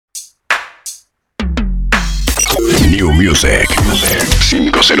New Music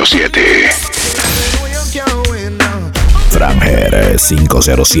 507. Franger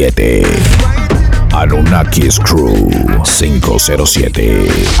 507. Anunnakis Crew 507.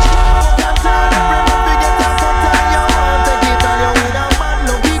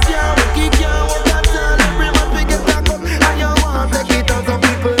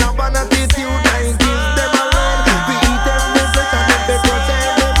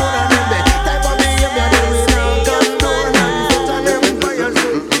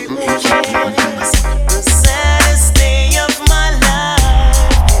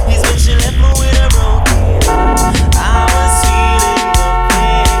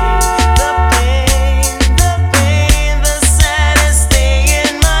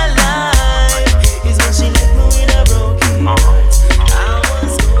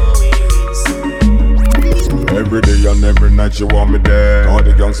 You want me there. All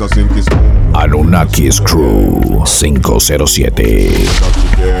the youngsters think it's cool. Anunnakis Crew 507.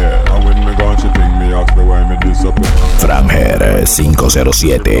 Franger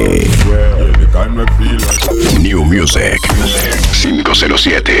 507. New Music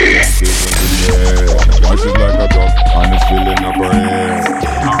 507.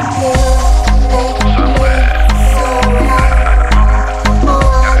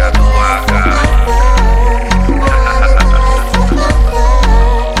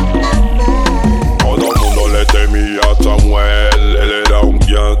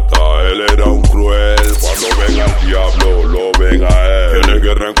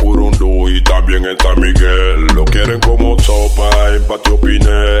 Está Miguel, lo quieren como sopa en Patio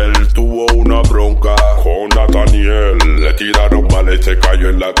Pinel. Tuvo una bronca con Nathaniel, le tiraron mal y se cayó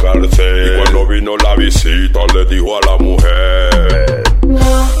en la cárcel. Y cuando vino la visita le dijo a la mujer: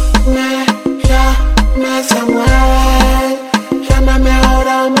 no me llames Samuel, llámame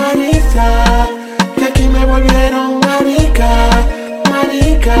ahora Marisa, que aquí me volvieron marica.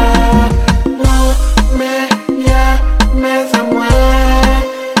 No me llames Samuel,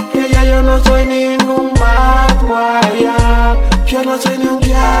 que ya yo no soy ningún bad boy, yo no soy ni un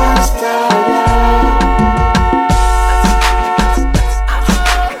gangsta.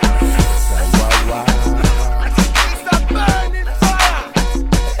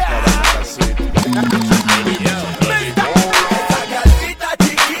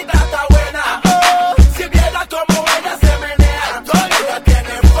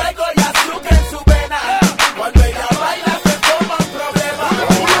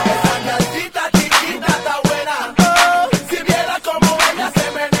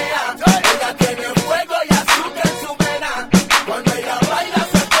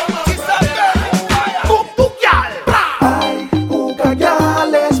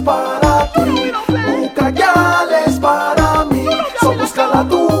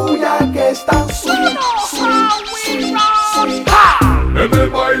 En el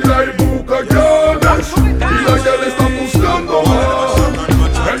baile hay bucallanes y la que le está buscando más.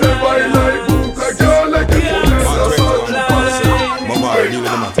 En el baile hay bucallanes que ponen las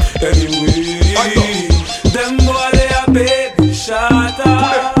Anyway, them boy they a baby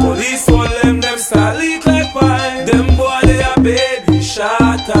shatter. Police all them solid like pine. Them boy they a baby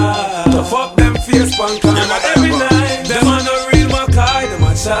shatter. To fuck them face punk and every night. Them a no real Mackay, them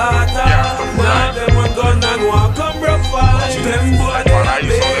a shatter. Now them a gun and walk and broke fight. Them boy they a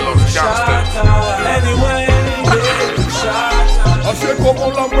baby shatter. Anyway, baby shatter. Así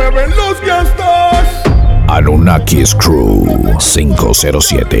como la mueven los gangsters. Anunnakis Crew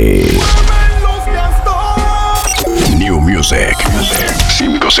 507. New Music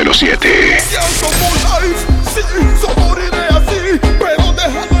 507.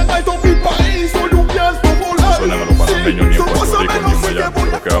 Suenan a los panameños ni en Puerto Rico ni en Miami.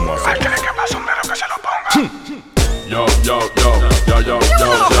 Lo que vamos a hacer. Que pase un dedo que se lo ponga. Yo.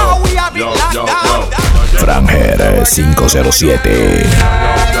 Franger 507.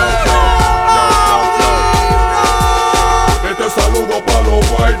 Este saludo pa' los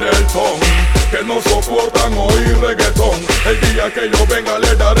Baidelton que no soportan oír reggaetón. El día que yo venga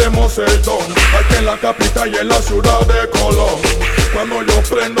le daremos el don. Aquí en la capital y en la ciudad de Colón. Cuando yo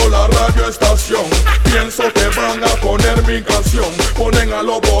prendo la radio estación, pienso que van a poner mi canción. Ponen a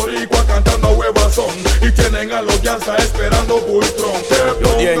los boricuas cantando a huevazón y tienen a los gangsta esperando Bultron.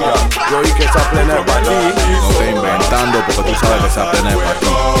 Yo oí que esa plena es para ti. No estoy inventando porque tú sabes que esa plena es para ti.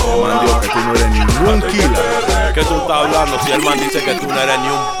 El man dijo que tú no eres ningún killer. ¿Qué tú estás hablando si el man dice que tú no eres ni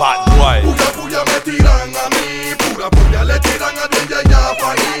un bad boy? Puya me tiran a mí, puya le tiran a DJ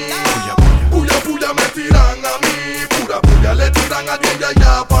Yapani. Puya me tiran a mí, puya le tiran a DJ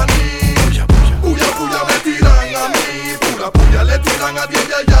Yapani. Puya me tiran a mí, puya le tiran a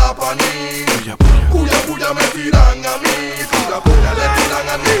DJ Yapani. puya pa' mí. Puya, puya me tiran a mí. Puya, puya le tiran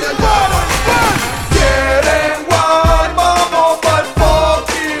a ti del guaro. Quieren war, vamos pa'l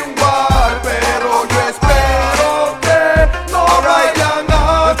fucking war. Pero yo espero que no vayan a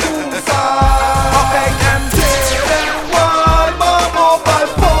acusar. Quieren war, vamos pa'l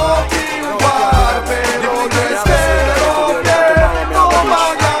fucking war. Pero yo espero que no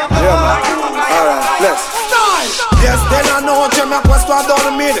vayan a acusar. 10 de la noche me acuesto a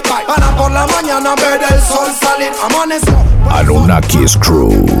dormir para por la mañana ver el sol salir. Amanezco Anunnakis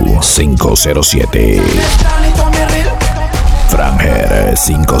Crew 507. Franger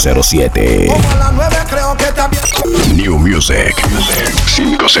 507. Como a las 9 creo que está bien. New Music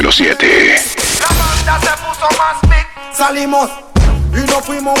 507. La banda se puso más big. Salimos y nos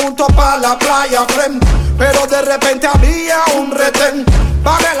fuimos juntos para la playa, friend. Pero de repente había un retén.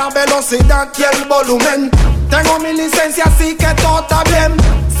 Bajé la velocidad y el volumen. Tengo mi licencia, así que todo está bien.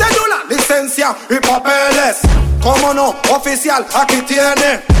 Cédula, licencia y papeles. Cómo no, oficial, aquí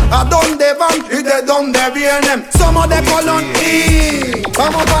tiene. ¿A dónde van y de dónde vienen? Somos de Colón y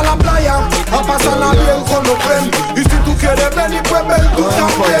vamos para la playa a pasarla bien con los friends. Y si tú quieres venir, pues ven tú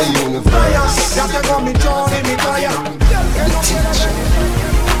también. Playa, ya tengo mi chor y mi playa.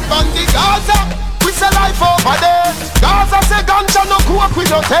 Bandy Gaza, we say life over there. Gaza say ganja no cook we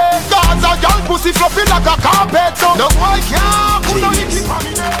no take. Gaza girl pussy fluffy like a carpet. So no boy can't put no hit for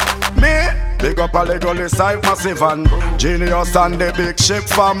me. Me, big up a Lego side massive and Genius and the big ship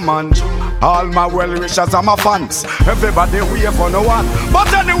from man. All my well wishers and my fans. Everybody wait for no one.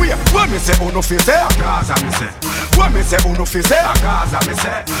 But anyway, when me say uno fi say, Gaza me say. When me say uno fi say, Gaza me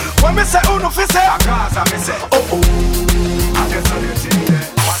say. When me say uno fi say, Gaza me say. Oh oh, I just on the thing there.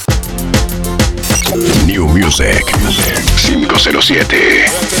 New Music 507.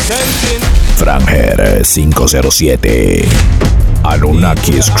 Franger 507.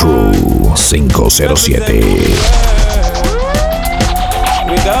 Anunnakis Crew 507.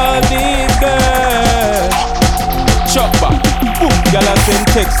 With all these girls, chop back, boom, y'all a send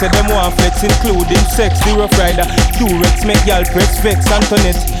text, say them want flex, including sex. The Rough Rider, Durex, make y'all press vex.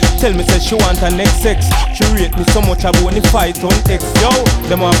 Antoinette, tell me say she want her next sex. She rate me so much I wanna fight on X. Yo,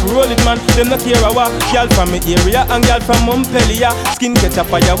 them want to roll it man, them not care a walk. Y'all from me area and y'all from Montpellier. Skin catch a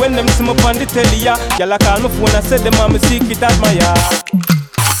fire when them see me on the telly. Y'all a call my phone and say them want me secret admire.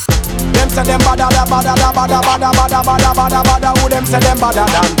 Them say them bada da bada da bada bada bada bada bada bada. Who them say them bada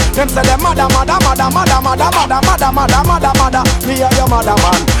dan? Them say them mada mada mada mada mada mada mada mada mada mada. Me and your mother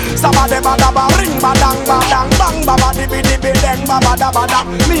man. Sabade bada ba ring badang badang bang baba dibi dibi deng baba da bada.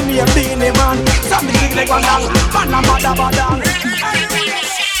 Me name Beanie Man. Sammy dig like one dang. Mada mada badang.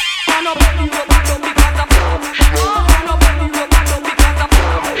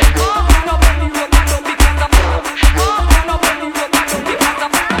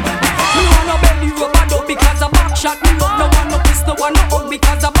 Shot me up, no one no kiss, no one no hug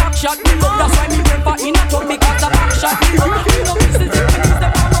because a back shot me up. That's why me never in a tub because a back shot me up. No kisses,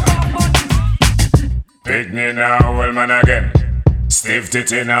 Pick me now, old man again. Stiff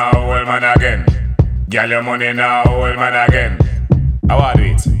titty now, old man again. Girl your money now, old man again. How I do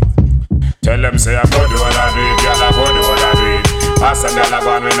it? Tell them say I go do all I do it, girl I go do all I do it. Pass and girl I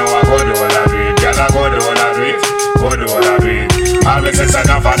go and we know I go do all I do it. Girl I go do all I do it, go do all I do it. All me say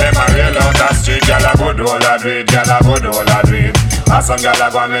enough of them a real out the street. Girl I go do all I do it, girl I go do all I do it. Pass and girl I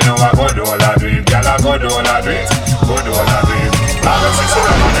go and we know I go do all I do it. Girl I go do all I do it, go do all I do it. All me say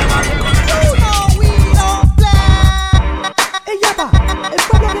enough of them a real out the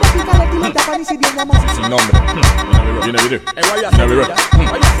street. Sin nombre. You know we do. Hey, why you say?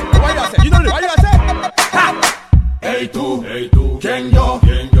 You know why you say? Hey tú, ¿quién yo?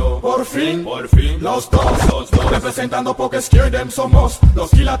 Por fin, los dos, representando porque scared them somos. Los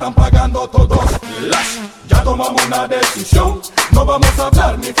que la están pagando todos. Lash, ya tomamos una decisión. No vamos a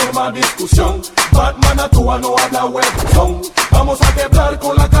hablar ni formar discusión. Batman actúa, no habla webzone. Vamos a quebrar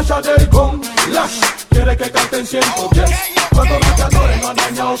con la caja del gong. Lash, quiere que canten 110. Cuando los calores no han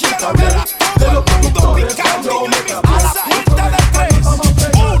dañado su carrera. De los productores, yo me cambié.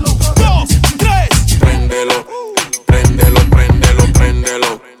 Préndelo.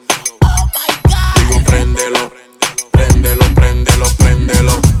 Digo, préndelo.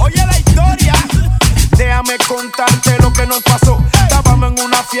 Oye la historia, déjame contarte lo que nos pasó. Estábamos en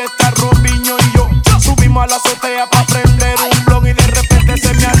una fiesta, Robinho y yo. Subimos a la azotea para prender un blon y de repente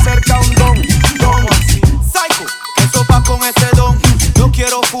se me acerca un don. Psycho, eso va con ese don. Yo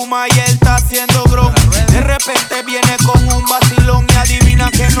quiero fumar y él está haciendo gron. De repente viene con un vacilón y adivina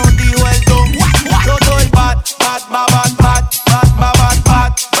que nos dijo el don. Yo doy bad,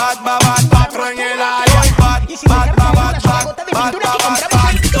 en el aire.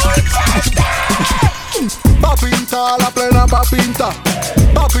 pa' pinta.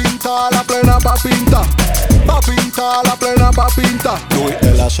 Pa' pinta, la plena pa' pinta. Pa' pinta, la plena pa' pinta. Luis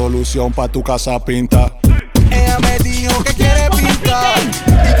es la solución pa' tu casa pinta. Ella me dijo que quiere pintar y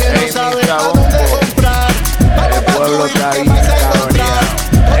que no sabe a dónde comprar. El pueblo está bien, cabronía.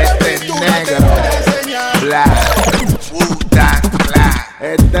 Este es negro.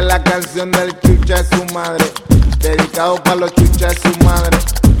 Esta es la canción del chucha de su madre, dedicado para los chuchas de su madre,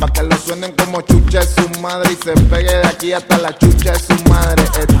 para que lo suenen como chucha de su madre y se pegue de aquí hasta la chucha de su madre.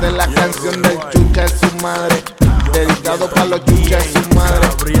 Esta es la canción del chucha de su madre, dedicado para los chuchas de su madre,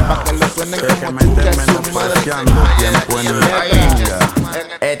 para que lo suenen como chucha de su madre.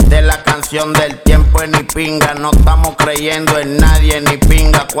 Esta es la canción del tiempo en ni pinga. No estamos creyendo en nadie ni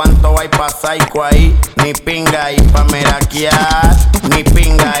pinga. ¿Cuánto hay pa' psycho ahí? Ni pinga. Y pa' meraquear, ni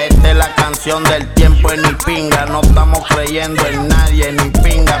pinga. Esta es la canción del tiempo en ni pinga. No estamos creyendo en nadie ni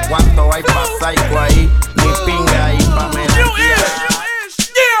pinga. ¿Cuánto hay pa' psycho ahí? Ni pinga. Y pa' meraquear.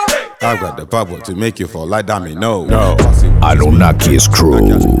 I've got the power to make you fall like domino. No. Anunnakis Crew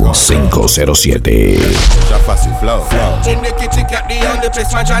 507. Franger 507.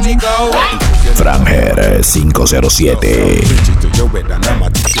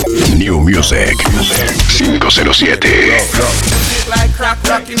 New Music 507. Like crack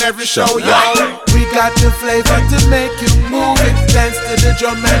rock in every show, yo. We got the flavor to make you move it. Dance to the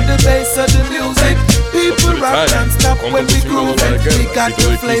drum and the bass of the music. People rock and stop when we groove it. We got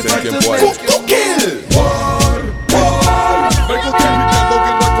the flavor to make you kill. War. Vengo gritando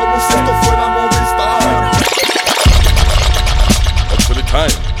guerra como si esto fuera Movistar. Up to the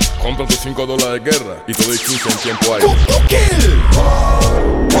time. Compra tus $5 de guerra y te doy 15 en tiempo ahí.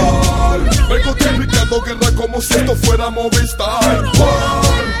 War. Vengo gritando guerra como si esto fuera Movistar. War.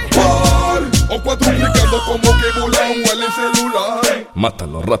 O cuadruplicando como que vola un el celular.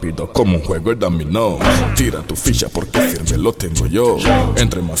 Mátalo rápido como un juego de dominó. Tira tu ficha porque firme lo tengo yo.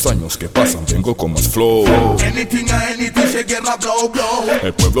 Entre más años que pasan vengo con más flow. Anything, se guerra blow.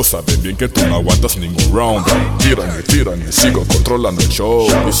 El pueblo sabe bien que tú no aguantas ningún round. Tiran y sigo controlando el show.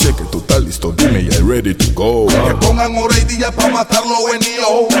 Y sé que tú estás listo, dime ya ready to go. Que pongan hora y día pa' matarlo en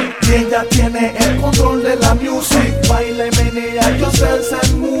EO. Quien ya tiene el control de la music. Baila y menea yourself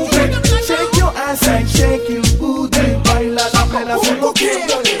and move it. Shake your ass and shake your booty. Baila la plena solo que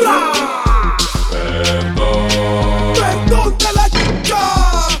Perdón de la chica,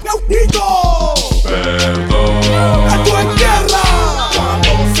 Neutito. Perdón. Esto es guerra.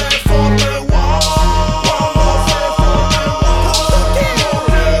 Cuando se forme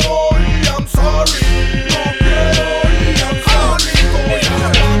I'm sorry. No quiero y I'm sorry. Estoy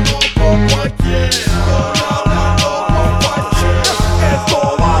hablando con cualquiera. Esto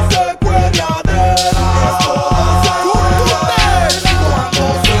va a ser cueradera.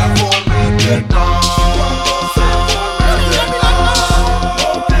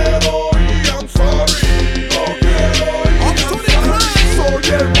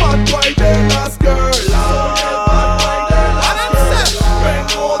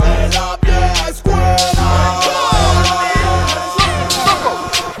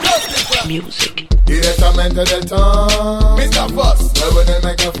 Directamente del town, Mr. Fuss, mueven el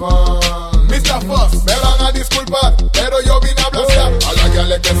micrófono. Mr. Fuss, me van a disculpar, pero yo vine a hablar a la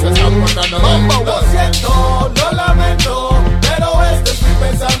gale que se están portando mal. Lo siento, lo lamento, pero este es mi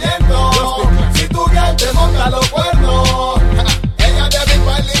pensamiento. Si tu girl te monta los cuernos, ella debe ir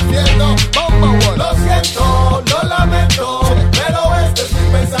para el infierno. Lo siento, lo lamento, pero este es mi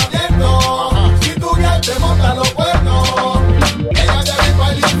pensamiento. Si tu girl te monta los cuernos, ella debe ir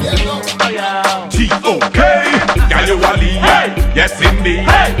para el infierno. T.O.K. Girl, you a lead, yes indeed.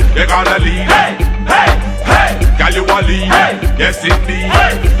 You're gonna lead, girl, you a lead, yes indeed.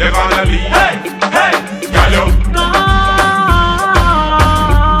 You're gonna lead, girl, you.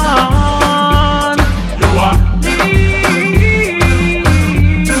 You are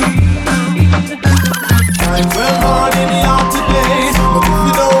I'm well hard in the art today, but if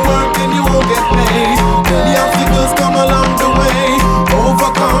you don't work then you won't get paid. Many obstacles come along the way.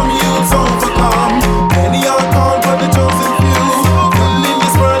 Overcome, you'll overcome. Many are called for the chosen few. Little in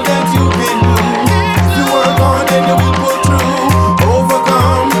this world that you can do. If you work hard then you will pull through.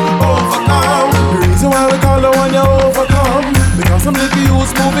 Overcome. The reason why we call the one you overcome, because some little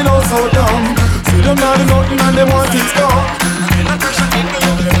youths moving all so dumb. See them not do nothing and they want things done.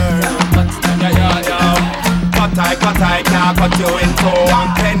 Cut I can't cut you in two.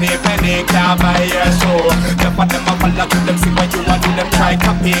 And penny can't buy your show. The for them a follow to them, see what you want to them. Try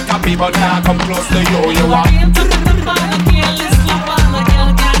copy, but can't come close to you. You are Mr. Bumbo,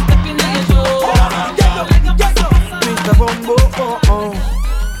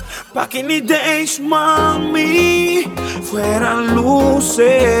 Back in the days, mami, fueran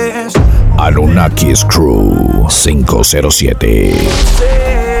luces. Anunnakis Crew 507.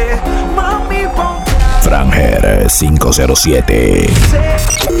 Franger 507.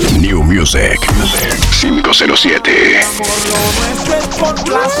 New Music 507. Lo nuestro es por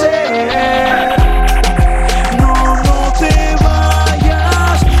placer. No te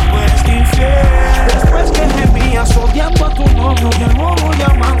vayas, pues infiel. Después que gemías odiando a tu novio y el modo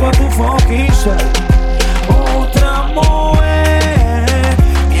llamando a tu fucking ser. Otra mujer,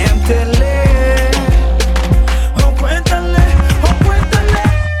 miéntele. O cuéntale.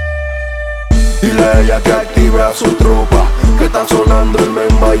 Dile a ella que active a su tropa, que está sonando el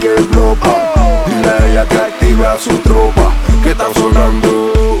Memba y el Blopa. Dile a ella que active a su tropa, que está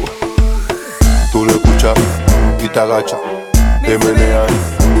sonando. Tú lo escuchas y te agachas, te meneas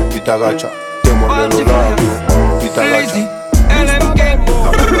y te agachas, te muerde los labios y te agachas.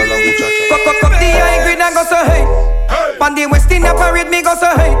 Go so hey, on the West Indian parade me go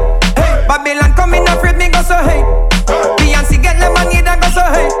so hey, hey. Babylon coming afraid me go so hey, Beyonce get lemonade and go so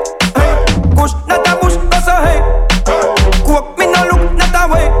hey, hey. Kush not a bush go so hey, coke me no look not a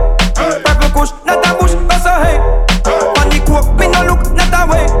way, purple kush not a bush go so hey, on the coke me no look not a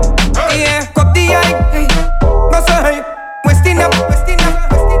way, yeah. Cup the eye, go so hey, West Indian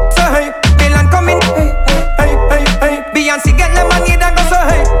so hey, Babylon coming hey, hey, hey, hey. Beyonce get lemonade and go so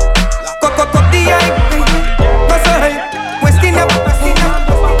hey, cup the eye.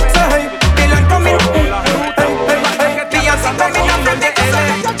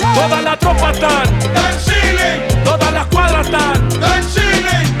 Todas las tropas están en Chile, todas las cuadras están en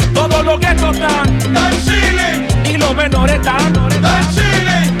Chile, todos los guetos están en Chile y los menores están en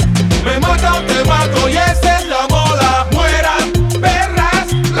Chile. Me mata o te mato y esa es la moda. Mueran perras,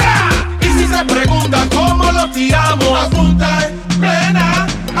 ra. Y si se preguntan cómo lo tiramos, la punta es plena.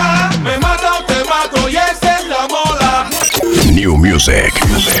 Me mata o te mato y esa es la moda. New Music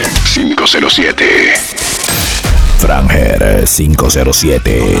 507. Franger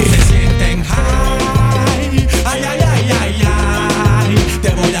 507. Ay, ay, ay, ay, ay, te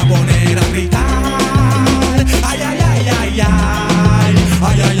voy a poner a gritar. Ay, ay, ay, ay, ay,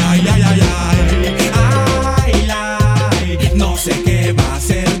 ay, ay, ay, ay, ay, ay, no sé qué va a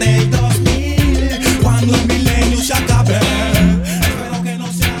ser del 2000 cuando el milenio se acabe. Espero que no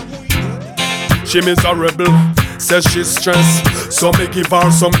sea muy. She miserable, says she's stressed, so me give her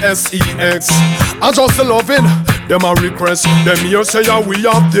some sex. I just loving. Them a request, them here say we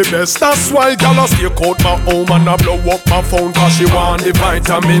have the best. That's why gyal a stay out my home and a blow up my phone, cause she want the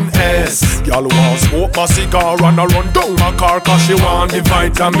vitamin S. Gyal want smoke my cigar and a run down my car, cause she want the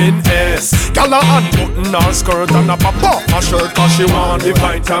vitamin S. Gyal a unbutton her skirt and a pop off my shirt, cause she want the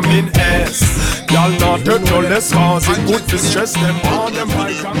vitamin S. Gyal not take no less, cause it good to stress them on them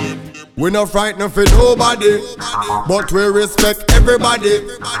vitamin. We not frightened for nobody, but we respect everybody,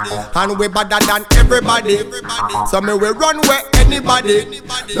 and we better than everybody. So me we run where anybody.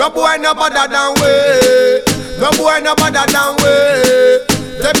 No boy no better than we. No boy no better than we.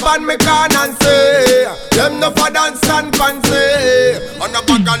 Step on me can and say, them no for dance and fancy. On a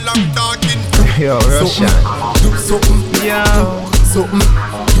bag of long talking. Yo, Russian. Do something, yo. Something.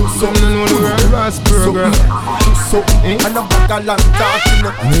 Do something on the Rasburger. Do something. On a bag of long talking.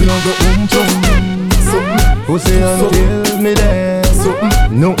 Me no go something. Pussy until me there.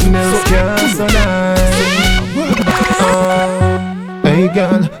 Nothing else can survive. Hey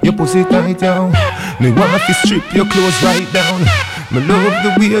girl, your pussy tight down. Me want to strip your clothes right down. Me love the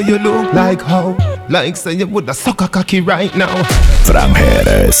way you look. Like how? Like say you woulda suck a cocky right now.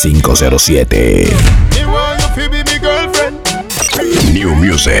 Franger 507. Me want you to be my girlfriend. New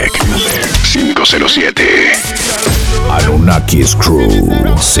Music 507. Anunnakis Crew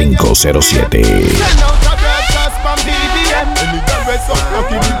 507.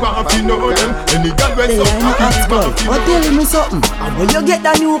 What tell me something? And when you get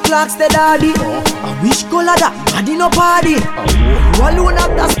the new clocks, the daddy. I wish color that, daddy no party. You alone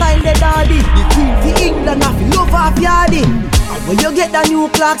have the style, the daddy. The queen for England, have to love off yardy. And when you get the new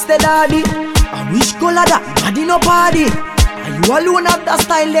clocks, the daddy. I wish color that, daddy no party. And you alone have the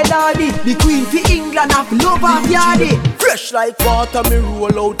style, the daddy. The queen for England, have to love off yardy. Fresh like water, me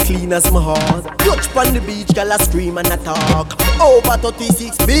roll out clean as my heart. Touch on the beach, girl I scream and I talk. Over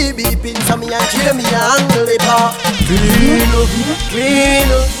 36, baby pins on me and chill me and angle the bar. Clean up, clean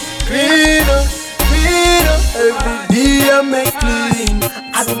up, clean up, clean up. Every day I make clean.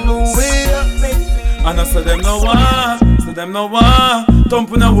 I don't know where I make clean. And I say them no one,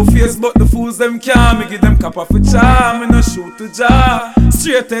 Thump on our face but the fools them can't. Me give them cap off a charm, me no shoot to jar.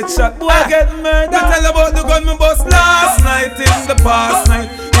 Straight head shot, boy get murdered. Me tell about the gun me bust last night in the past night.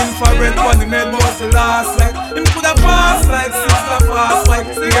 In get money, made was the last like. Him coulda fast like sister fast like.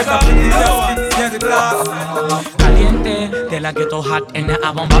 Get up in the house, get the glass. Caliente, de la ghetto hot and the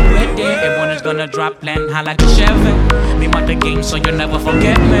album up ready. Everyone is gonna drop land high like a Chevy. Me want the game so you never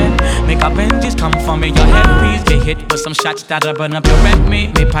forget me. Make up Benjis come for me, your headpiece. Get hit with some shots that'll burn up your red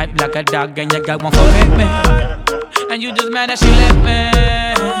meat. Me pipe like a dog and you got one for me. And you just mad that she left me.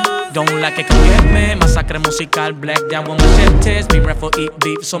 Don't like it, come get me. Masacre musical, black down with machetes. Be ref for eat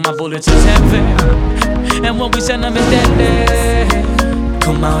beef, so my bullets is heavy. And when we send them is deadly.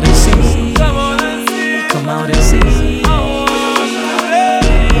 Come out and see. Come out and see.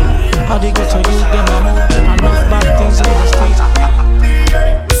 How they get to you, them I know. Enough bad things in the streets.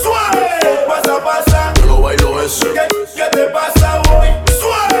 Suave, pasa, pasa. Yo lo bailo eso. ¿Qué te pasa hoy?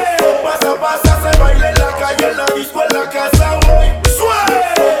 Suave, pasa, pasa. Se baila en la calle, en la disco, en la casa hoy. Suave,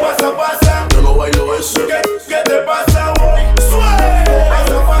 pasa, pasa. Yo lo bailo eso. ¿Qué te pasa hoy? Suave,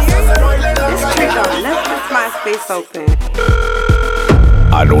 pasa, pasa. Se baila en la calle. Let's just my space open.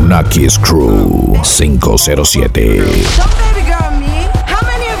 Anunnakis Crew 507. Don't baby girl me. How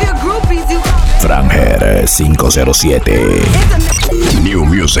many of your groupies you got? Franger 507. New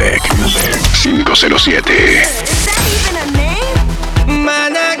Music 507. Is that even a name?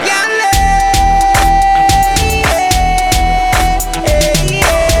 Managale.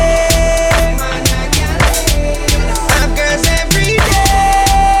 Have girls every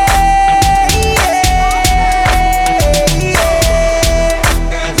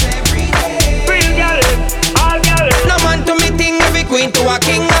no man to me thing, every queen to a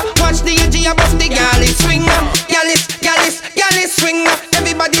king. Watch the UG above the galley swing. Galley swing.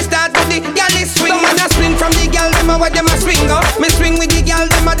 Everybody start with the galley swing. Man a swing from the gal, them a what them a swing up. Me swing with the gal,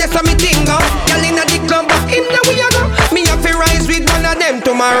 them a that's a me thing up. Gal inna the club, but in the we a go. Me have to rise with one of them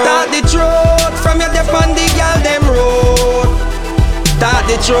tomorrow. Start the truth from your dep on the gal them road. Start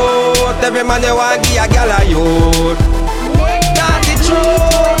the truth, every man you want give a gal a youth. Start the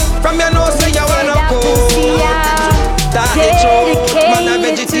truth from your nose say you wanna cool. Start the truth, man a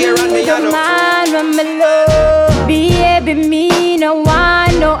vegetarian me a no. Man when me love, baby me no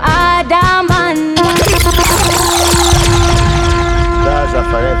want no other man. Gaza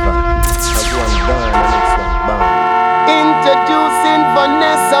forever. I go and burn the next one. Bam. Introducing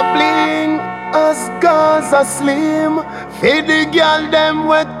Vanessa Bling as Gaza Slim. Feed the girl them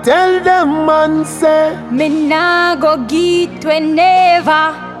we tell them man say. Me nah go get we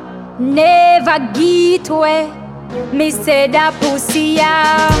never get we. Me say that pussy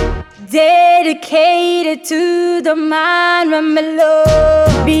dedicated to the man when me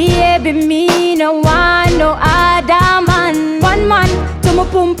love. Baby me no want no other man. One man to my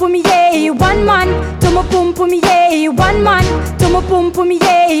pum pum yeah. One man to my pum pum yeah. One man to my pum pum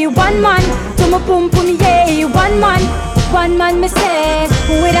yeah. One man to my pum pum yeah. One man me say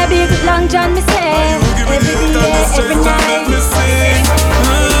with a big long john me say every day every night.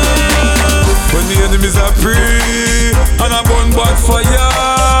 When the enemies are free and I burn bad fire,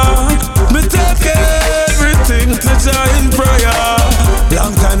 me take everything to Jah in prayer.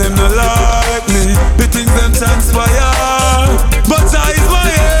 Long time them no like me, the things them transpire. But Jah is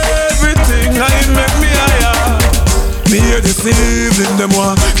my everything, and it make me higher. Me hear this evening, them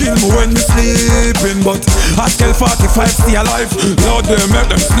want kill me when me sleeping. But I tell 45 stay alive, Lord they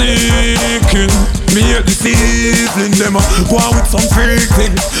make them sneaking. Me hear this evening, them go on with some freak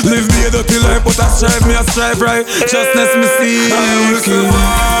thing. Live me a dirty life, but I strive right. Justness me seeking. I will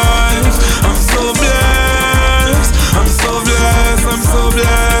survive, I'm so blessed. I'm so blessed, I'm so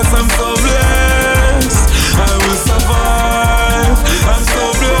blessed, I'm so blessed. I will survive, I'm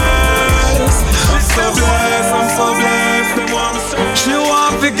so blessed. I'm so blessed, I'm so blessed. They want me. She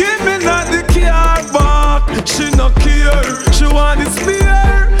want to give me not the car back. She no care, she want the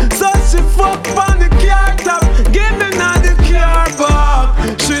spear. So she fuck on the car top. Give me not the car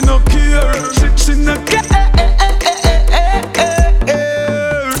back. She no care, she no care.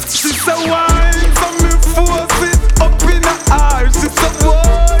 She's a wine, so me force it up in her heart. She's a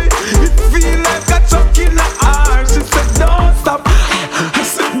boy, it feel like a chuck in her heart. She said don't stop, I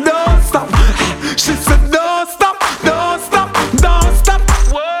said don't stop. She said don't stop, don't stop, don't stop.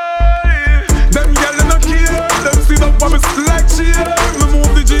 Why? Them girls no care, them sit up on me like cheer. Me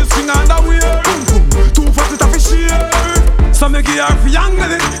move the G-string underwear, too fast it a fish here. So me give her for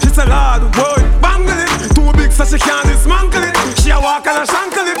yangle it. She said Lord, boy, bangle it. Too big so she can't dismantle it. She a walk and a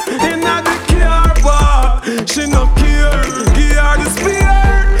shankle it. Inna the car bar, she no care. Give her the spear,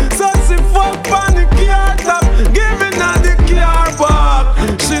 so she fuck on the car top. Give me not the car bar,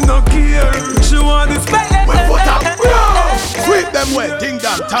 she no care. She want the spear. We put up, sweep them way. Ding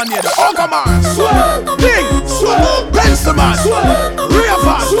dong, Tanya the Ogre man. Ding, Benson man, Ria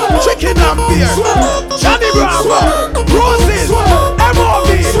fan, Chicken Ampere, Johnny Bravo, Roses,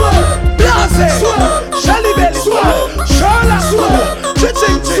 M.O.B, Blase, Shelly Belly Squad, Sherlock,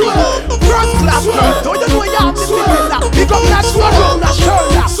 Chiching, Front Clap, don't you know you have to be that? Pick up that sword, that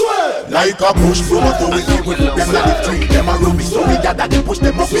Sherlock. Like a push broom to we with them like the tree. Them a ruby, so we gather them push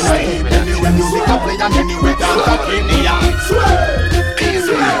them up in a heap. Anywhere music a play and anywhere dance a in the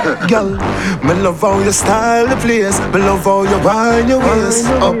Girl, me love how you style the place. Me love how you wind your waist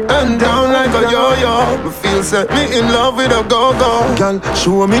up and down like a yo-yo. Me feel set me in love with a go-go. Girl,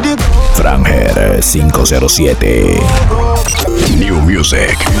 show me the Franger 507. New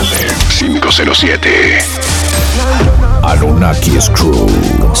Music 507. Anunnakis Crew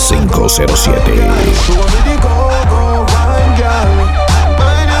 507.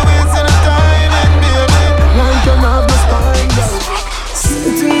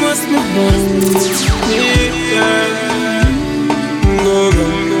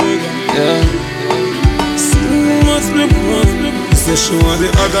 She want the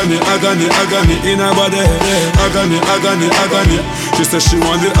agony in her body. Agony. She said she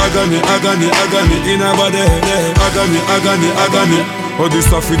want the agony in her body. Agony. Oh, this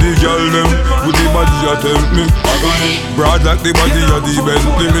stuff with the girl them, with the body you tempt me. Broad like the body of the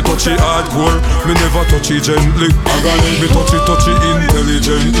Bentley. Me touch it hardcore, me never touch it gently. Me touch it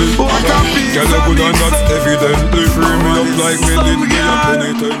intelligently. Girl you good and that's evidently. Free me up like me did me a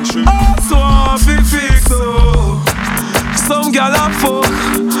penitentiary. So I feel fix some gal a fuck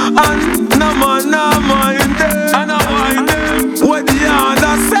and no man no mind them. And I mind them when the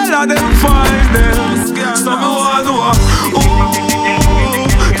other seller them find them. So me want to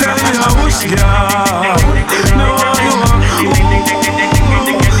tell me how much gal. No one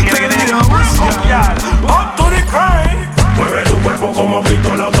tell me how much gal. Up to the crime. Mueve tu cuerpo como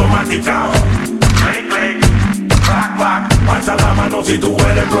pistola automática. Click, crack, pasa la mano si tú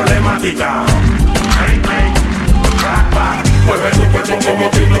eres problemática. Click, crack, mueve tu cuerpo como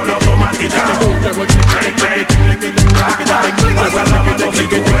pistola automática. Click, crack, pasa la mano si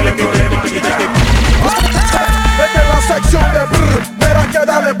tú eres problemática. Vete en la sección de brr, verás que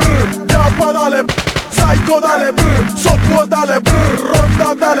dale brr, Yapa dale brr, Psycho dale brr, Software dale brr,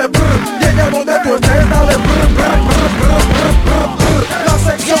 Ronda dale brr, llegamos de tu dale brr. La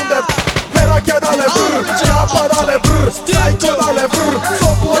sección de brr, verás que dale brr, Yapa dale brr, Psycho dale brr,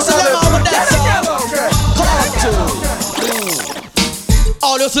 Software dale brr.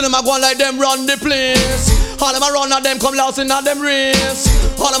 All you see them a go like them run the place. All them a run and them come lost in a them race.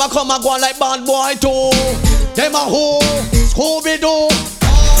 All them a come a go like bad boy too. Them a who, Scooby-Doo.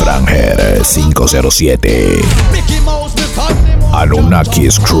 Franger 507.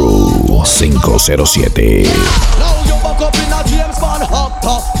 Anunnakis Crew 507.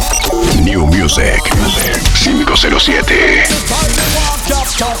 New Music 507.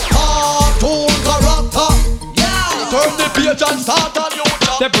 Turn the page and start a new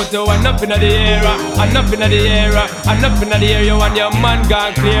job. They put the one up in the air, and up in the air, and up in the air. You want your man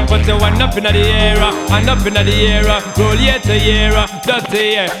gone clear. Put the one up in the air, and up in the air. Roll year to year, just a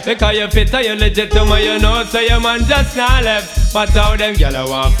year. Because you fit and you legitimate, you know. So your man just not left. But how them gyal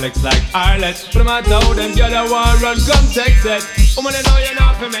want flex like Arlet. But matter how them gyal want run, come text it. Woman, you know you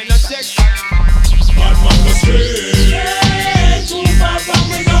not for make no check. Bad man the street, yeah, too far from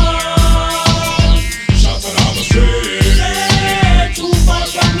me now. Shots on the street, yeah, too far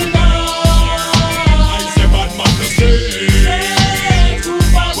from me now. I say bad man the street, yeah, too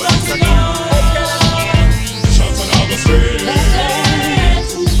far from me now. Shots on the street, yeah,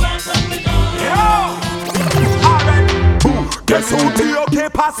 too far from me now. Alright, guess who TOK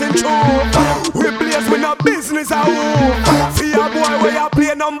passing through? We blaze with no business at home. See a boy where you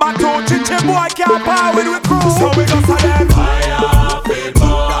play number 2. Chiche boy can't power with we crew. So we go to them. Fire,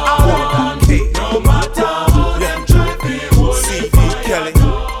 people, no matter who them try to hold it. Kelly,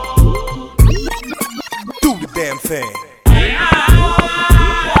 do the damn thing.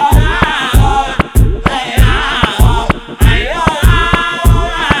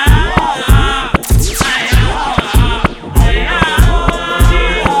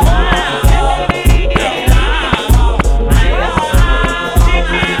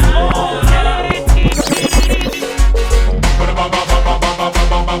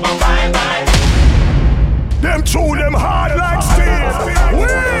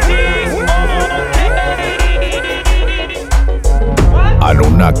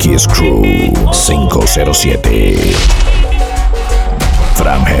 Anunnakis Crew 507.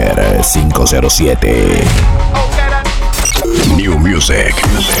 Franger 507. New Music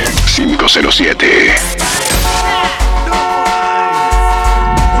 507.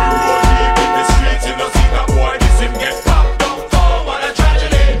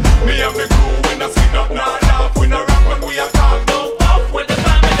 Me and me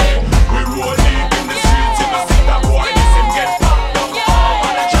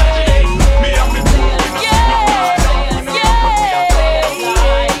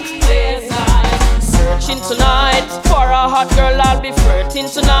hurting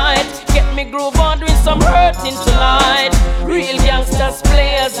tonight. Get me groove on doing some hurting tonight. Real gangsters,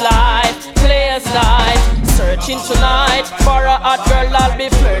 players life, players life. Searching tonight for a hot girl, I'll be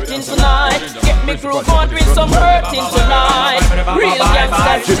flirting tonight. Get me groove on doing some hurting tonight. Real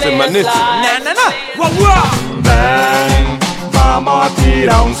gangsters, players life. Ven, vamos a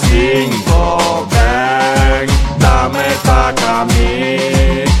tirar un 5. Ven, dame taca a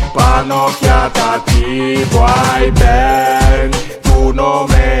mí, pa' noquearte a ti, boy. Ven, tú no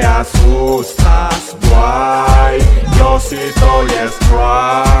me asustas, boy. Yo sí estoy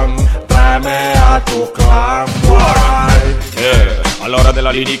strong, tráeme a tu clan, boy. A la hora de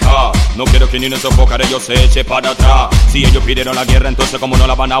la lírica, no quiero que ni uno sofocar, ellos se eche para atrás. Si ellos pidieron la guerra, entonces como no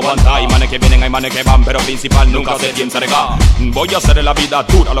la van a aguantar. Hay manes que vienen, hay manes que van, pero principal nunca se piensa regar. Voy a hacer la vida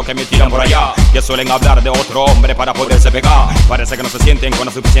dura lo que me tiran por allá, que suelen hablar de otro hombre para poderse pegar. Parece que no se sienten con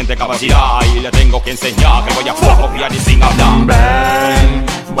la suficiente capacidad y le tengo que enseñar que voy a copiar y sin hablar. Ven,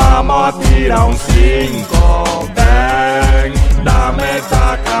 vamos a tirar un 5. Ven, dame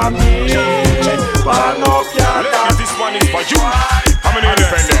taca a mí, pa' noquearte a ti. This one is for you. How many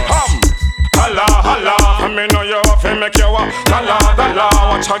defending? Holla, holla. I mean, know you have to make you a holla, holla.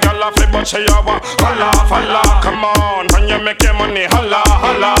 Watch how you laugh, but she a holla, holla. Come on, when you make your money, holla,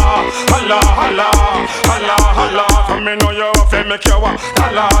 holla, holla, holla, holla, holla. I mean, know you have to make you a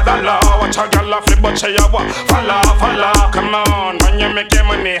holla, holla. Watch how you laugh, but she a holla, holla. Come on, when you make your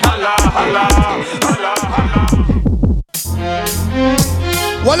money, holla, holla, holla, holla.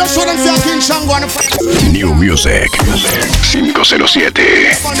 Well, let's show them say King Shango and New Music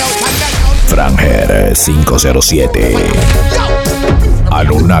 507. Franger 507.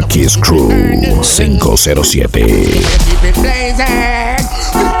 Anunnakis Crew 507. keep it blazing.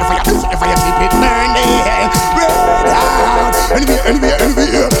 If I keep it burning.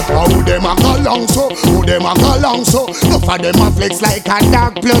 Anyway. How them a go long so? Who them a go long so? Enough of them a flex like a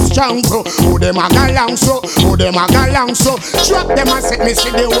dog plus jungle. Who them a go long so? Who them a go long so? Drop them a set me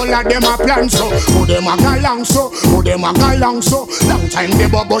see the whole of them a plan so. Who them a go long so? Who them a go long so? Long time the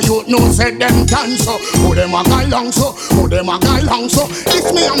bubble you know said them done so. Who them a go long so? Who them a go long so?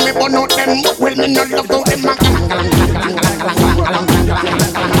 This me and me but not them. Well me not love how them a galang.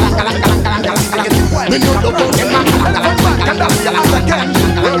 Me no love how them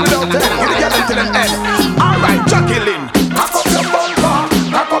Alright, Jacqueline, cock up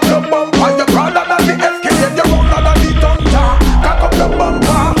your bumper, you're prouder than the Escalade, you're older than the Tonka. Cock up your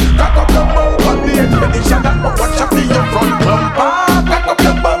bumper, the expedition that but watch out for your front bumper. Cock up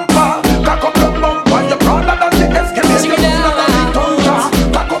your bumper, you're prouder than the Escalade, you're older than the Tonka.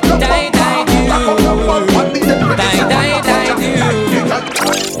 Cock up your bumper, the expedition.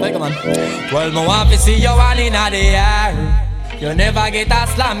 Come on. Well, my want to see you one in the air. You never get a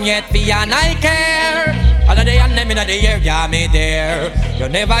slam yet, for and I care. All of the and them in the air, yeah, me there. You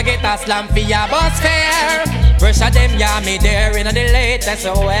never get a slam for your bus fare. Pressure them, yeah, me there. In the latest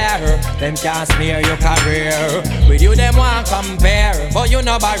wear, them can't smear your career. With you, them want compare. But you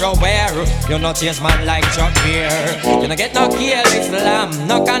no borrow where. You no change man like Chuck here. You no get no careless slam.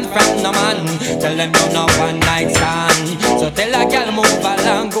 No confront no man. Tell them you no one night stand. So tell a girl move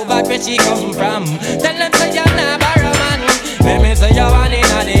along. Go back where she come from. Tell them say you not borrow man. Let me say you one in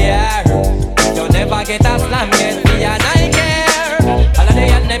the air. You never get a slam yet, me and I care. All of the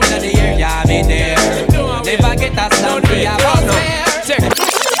and them in the air, yeah, me there. Never get a slam, me a boss there.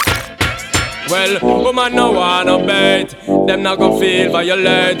 Well, woman no wanna bait. Them not gon' feel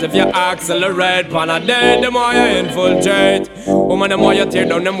violate if you accelerate. Pan a day, them more you infiltrate. Woman, them more you tear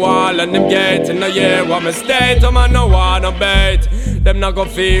down them wall and them gate. In the year, what mistake? Woman no wanna bait. Them not gon'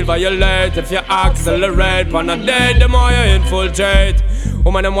 feel violate if you accelerate. Pan a day, them more you infiltrate.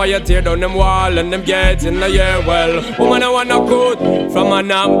 Woman, them why you tear down them wall and them gates in the year. Well, woman, I wanna cut from a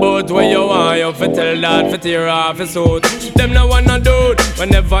knock boat where you want you fi tell that fi tear off his suit. Them no wanna do it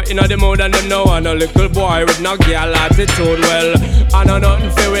whenever in the mood, and them no want a little boy with no girl attitude. Well, I know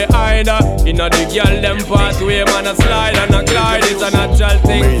nothing fi we either. In the girl them pathway, man a slide and a glide. It's a natural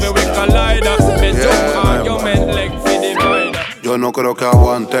thing fi we collider. Me took argument like fi divide. Yo no creo que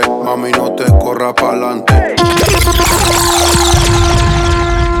aguante, mami no te corra pa'lante.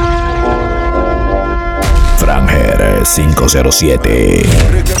 Franger 507.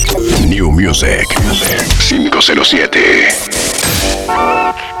 New Music 507.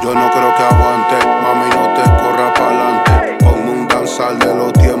 Yo no creo que aguante, mami no te corra pa'lante. Como un danzal de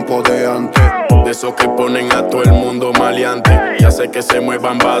los tiempos de antes. De esos que ponen a todo el mundo maleante y hace que se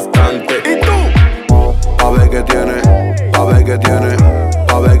muevan bastante. ¿Y tú? Pa' ver qué tiene, pa' ver qué tiene,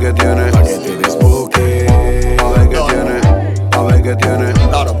 pa' ver qué tiene. Pa' que te desboque. Pa' ver qué tiene, pa' ver qué tiene,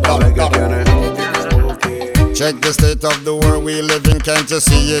 pa' ver qué tiene. Check the state of the world we live in, can't you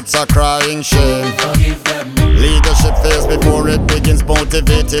see it's a crying shame? Forgive them. Leadership fails before it begins,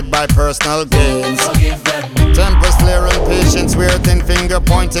 motivated by personal gains. Forgive them. Tempers flare and patience weird and finger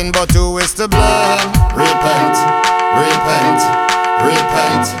pointing, but who is to blame? Repent, repent,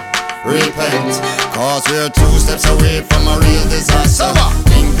 repent, repent. Cause we're 2 steps away from a real disaster.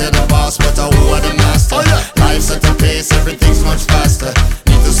 Think they're the boss, but who are the master? Life's at a pace, everything's much faster.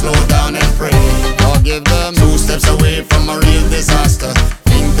 Need to slow down and pray. Forgive them. 2 steps away from a real disaster.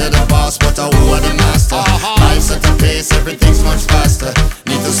 Think they're the boss, but who are the master? Life's at a pace, everything's much faster.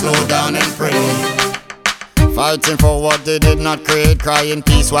 Need to slow down and pray. Fighting for what they did not create, crying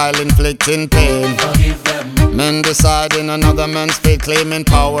peace while inflicting pain. Forgive them. Men deciding another man's fate, claiming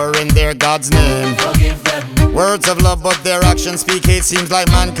power in their God's name. Forgive them. Words of love, but their actions speak hate. Seems like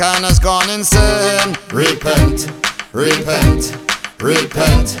mankind has gone insane. Repent, repent,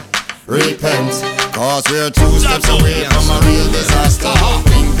 repent, repent. Cause we're 2 steps away from a real disaster.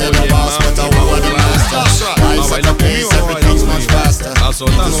 Think they're the boss, but who are the master? Life's at a pace, everything's much faster.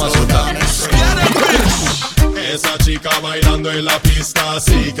 Esa chica bailando en la pista,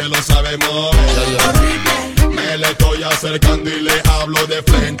 sí que lo sabemos. Me le estoy acercando y le hablo de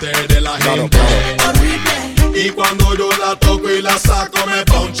frente de la gente. Y cuando yo la toco y la saco, me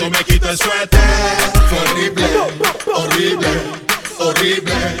poncho y me quito el suéter. Horrible, horrible,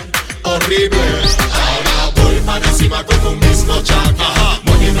 horrible, horrible. Ahora voy para encima como un mismo chaca.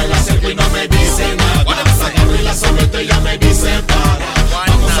 Voy y me la acerco y no me dice nada. Sacarlo y la someto y ya me dice para.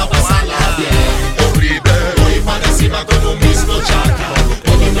 Vamos a pasarla bien. Horrible. Voy para encima como un mismo chaca.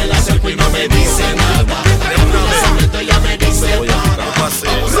 Voy y me la acerco y no me dice nada. Sacarlo y la someto y ya me dice para.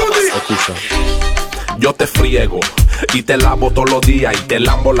 Vamos a pasarla bien. Yo te friego y te lavo todos los días y te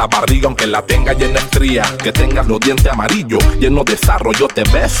lambo la barriga aunque la tenga llena de estría. Que tengas los dientes amarillos, llenos de sarro, yo te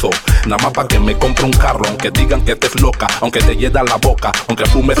beso. Nada más pa' que me compre un carro, aunque digan que estés loca, aunque te hieda la boca, aunque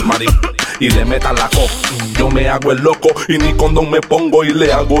fumes marihuana y le metan la coca. Yo me hago el loco y ni condón me pongo y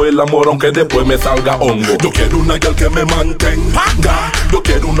le hago el amor aunque después me salga hongo. Yo quiero una gal que me mantenga, yo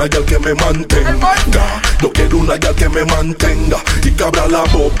quiero una gal que me mantenga, yo quiero una gal que me mantenga y que abra la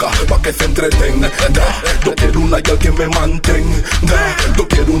boca pa' que se entretenga. Yo quiero una gal que me mantenga, yo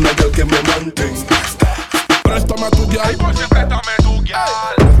quiero una gal que me mantenga. Préstame tu gal, préstame tu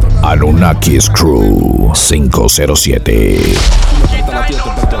gal. Anunnakis Crew 507.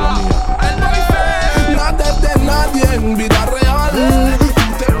 Nada es de nadie en vida real.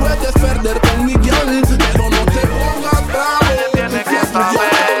 Te puedes perder con mi gal, pero no te pongas bravo. Tienes que saber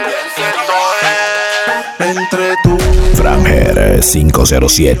que esto es entre tú. Franger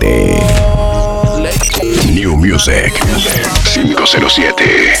 507. New Music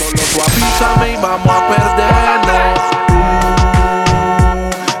 507. Solo tú avísame y vamos a perdernos.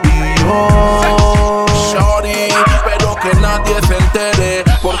 Tú y yo, shorty, pero que nadie se entere,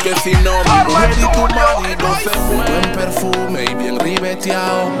 porque si no mi mujer y tu marido se fue. Buen perfume y bien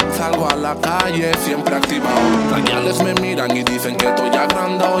ribeteado, salgo a la calle siempre activado. Las gales me miran y dicen que estoy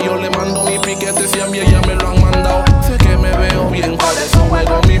agrandado. Yo le mando mi piquete si a mí ella me lo han mandado. Sé que me veo bien, por eso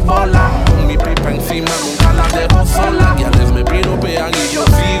juego mi bola. Con mi pipa encima nunca la dejo sola. Gales me piropean y yo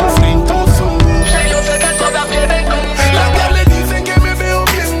sigo flintoso. Ellos sé que todas quieren conmigo. Las gales dicen que me veo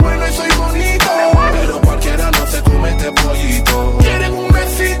bien bueno y soy bonito, pero cualquiera no se come este pollito. Quieren un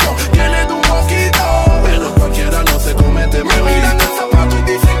besito, quieren un poquito, pero cualquiera no se come este pollito. Me miran el zapato y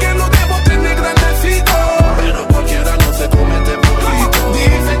dicen que lo debo tener grandecito, pero cualquiera no se come este pollito.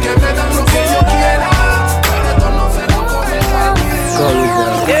 Dicen que me dan lo que yo quiera, pero esto no se lo come nadie.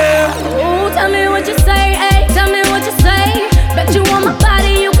 Ooh, tell me what you say, ay, tell me what you say. Bet you want my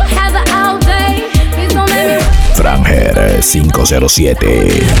body, you can have it all day. Please don't make me Franger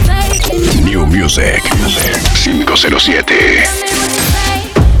 507. New Music 507.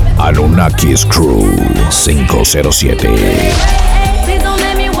 Anunnakis Crew 507. please don't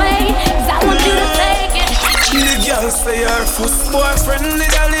make me wait, 'cause I want you to take it. The girl say her first boyfriend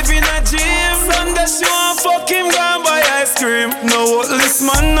did a live in a gym. Sunday she want fuck him, go and buy ice cream. No this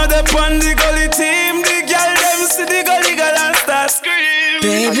man not the on the gully team. The girl them see the gully girl and start scream.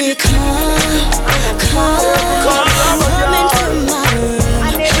 Baby, come into my room.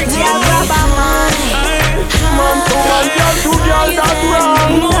 And every girl grab a man. Man to one girl, two girls, that's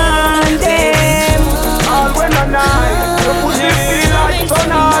wrong. Man them, all when a night. You pussy feel like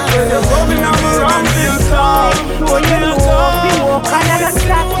sun hot when you coming around feel soft. So you know, you walk and a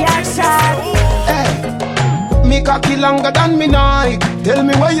slap your shot. Me cocky longer than me Nike. Tell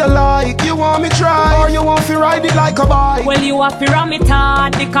me what you like. You want me try or you want to ride it like a bike? Well, you have to ram it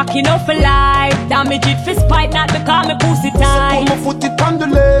hard, the cocky no for life. Damage it for spite, not because me pussy tight. So put my foot it on the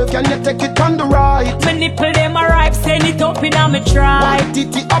left, can you take it on the right? My nipple them try. White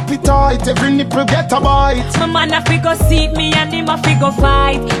titty appetite, every nipple get a bite. My man a fi go seat me and him a fi go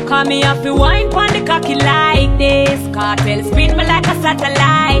fight. Call me a fi wine pon the cocky like this. Cartel spin me like a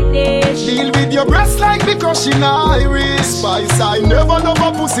satellite dish. Deal with your breast like the crushing iris. Spice, I never love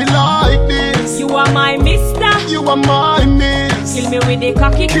a pussy like this. You are my mister, you are my miss. Kill me with the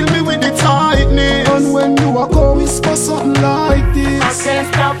cocky, kill me with the tightness. And when you a go whisper something like this, I can't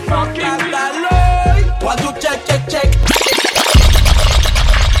stop fucking. What do check, check, check.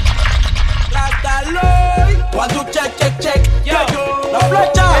 What do check, check, check. Yo, la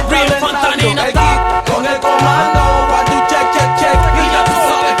flecha, Real Fontanina aquí con el comando. What do check, check, check. Y ya tú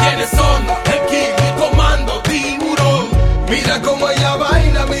sabes quiénes son. El King, el comando, tiburón. Mira cómo ella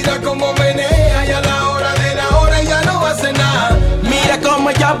baila, mira cómo menea. Y a la hora de la hora ella no hace nada. Mira cómo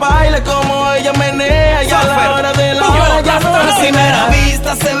ella baila, cómo ella menea. Y a la hora de la hora ya no hace primera nada.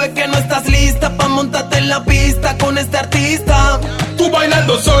 vista se ve que no estás lista pa' montarte en la pista con este artista. Tú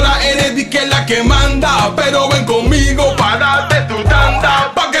bailando sola eres di que la que manda, pero ven conmigo para darte tu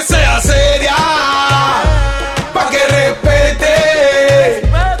tanda. Pa' que sea seria, pa' que respete,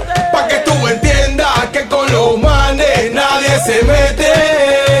 pa' que tú entiendas que con los manes nadie se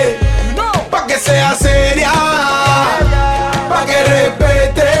mete. Pa' que sea seria, pa' que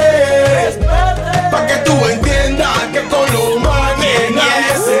respete, pa' que tú entiendas que con los manes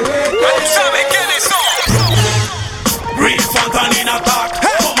nadie se mete. ¿Sabe quiénes son? Real Fontanina Attack,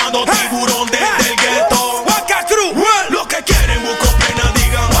 comando tiburón desde el gueto. Waka Crew, lo que quieren busco pena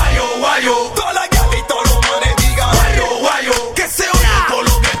digan guayo, guayo. Toda la gal y todos los manes digan guayo, guayo. Que se oigan todos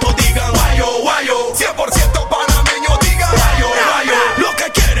los guetos digan guayo, guayo. 100% panameño digan guayo, guayo. Lo que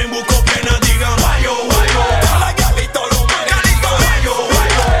quieren busco pena digan guayo, guayo. Toda la gal y todos los manes digan guayo,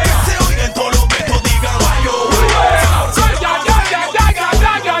 guayo. Que se oigan todos los guetos digan guayo, guayo.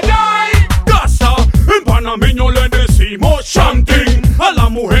 Casa, en panameño le decimos chanting. A las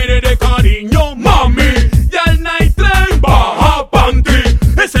mujeres de cariño, mami. Y al night train baja panty.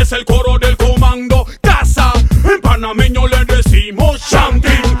 Ese es el coro del comando. Casa, en panameño le decimos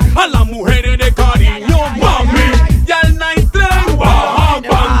chanting. A las mujeres de cariño, mami. Y al night train baja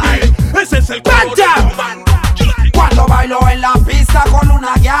panty. Ese es el coro del comando. Cuando bailo en la pista con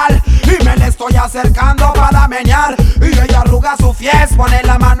una guial y me le estoy acercando para menear, y ella arruga su fies, pone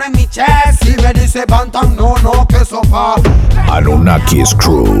la mano en mi chest y me dice Bantam, no, no, que sopa. Anunnakis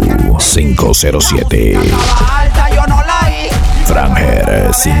Crew 507. Alta, yo no la oí.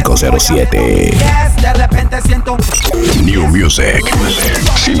 Franger 507. Yes, de repente siento un New Music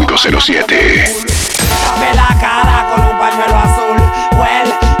 507. Dame la cara con un pañuelo azul. Well,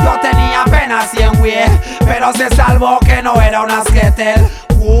 yo tenía apenas 100 güey, pero se salvó que no era un asqueter.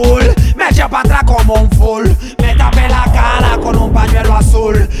 Cool, me eché para atrás como un full. Me tapé la cara con un pañuelo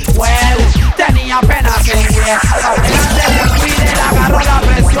azul. Well, tenía apenas 100 güey. Apenas de cuide, le agarró la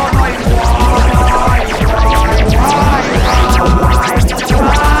presión.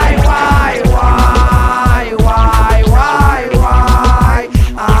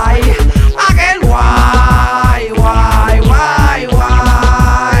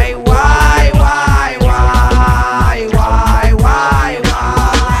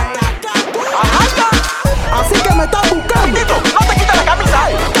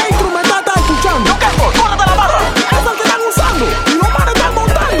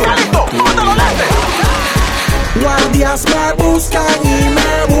 No me buscan y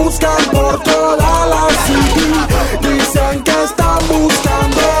me buscan por toda la city. Dicen que están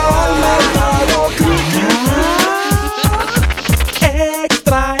buscando al mercado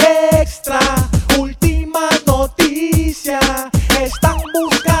Extra, extra, última noticia. Están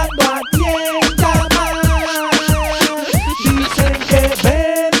buscando a quien llamar. Dicen que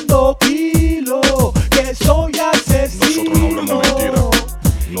vendo kilo, que soy asesino. Nosotros hablamos mentira.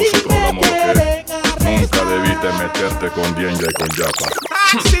 Nosotros hablamos lo que nunca debiste meterte con Dienja y con Yapa.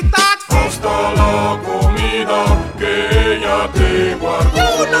 Hasta la comida que ella te guardó.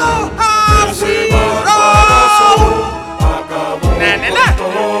 Ese barbarazo acabó con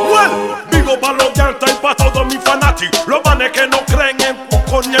todo. Digo pa' los llantas y pa' todos mis fanáticos. Los manes que no creen en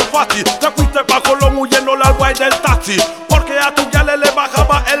poco ni en fácil. Te fuiste pa' Colón huyendo la guay del taxi. Porque a tu ya le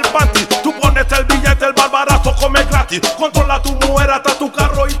bajaba el panty. Tú pones el billete, el barbarazo come gratis. Controla tu mujer hasta tu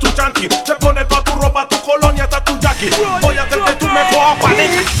carro y tu chanchi. Se pone toda tu ropa, tu colonia hasta tu jackie. Voy a hacer que tú me cojas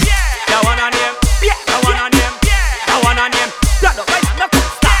panic. That one on him, that one on him, that one on him. Blood up, right, no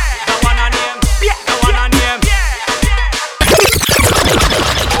stop. That one on him, that one on him.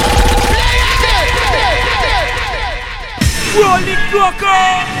 Rolling Crocker.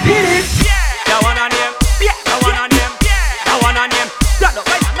 That one on him, that one on him, that one on him. Blood up,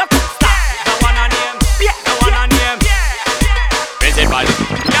 right, no stop. That one on him, that one on him.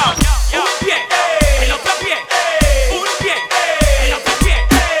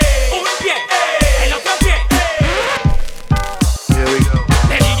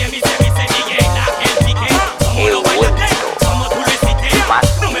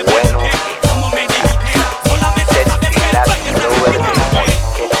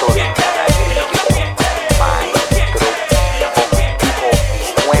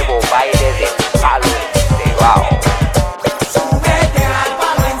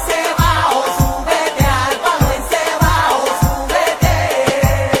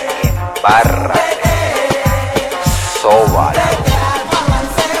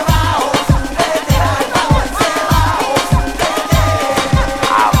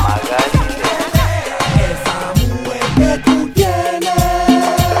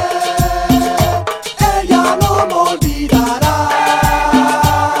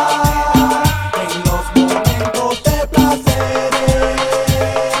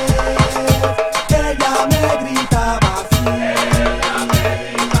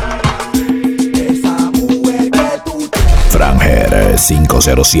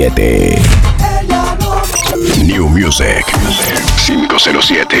 507. New Music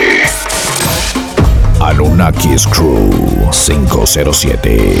 507. Anunnaki's Crew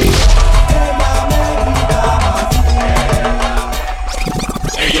 507.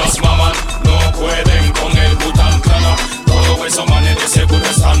 Ellos maman, no pueden con el Wu-Tang Clan. Todo eso manes de seguro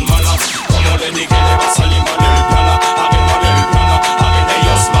están malas. Como le dije, le va a salir mal el plana. Hagan mal el plana, hagan.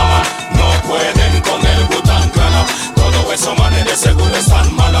 Ellos maman, no pueden con el Wu-Tang Clan. Todo eso manes de seguro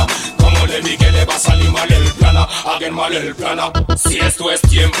están malas. Como le dije, le va a salir mal el plana. Hagan mal el plana. Si esto es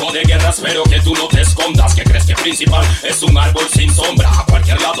tiempo de guerra, espero que tú no te escondas. Que crees que principal es un árbol sin sombra. A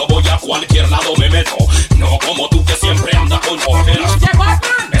cualquier lado voy, a cualquier lado me meto. No como tú que siempre anda con ojeras.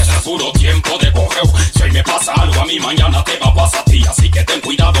 Ese es puro tiempo de cogeo. Si hoy me pasa algo a mí, mañana te va a pasar a ti. Así que ten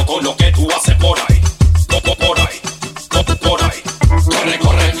cuidado con lo que tú haces por ahí. Por ahí, por ahí. Corre,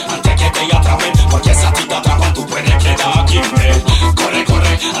 corre, antes que te atrapen. Porque si a ti te atrapan, tú puedes quedar aquí. Corre,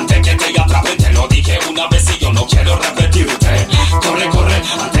 corre, antes que te atrapen. Te lo dije una vez y yo no quiero repetirte. Corre, corre,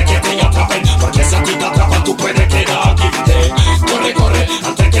 antes que te atrapen. Porque si a ti te atrapan, tú puedes quedar aquí. Corre, corre,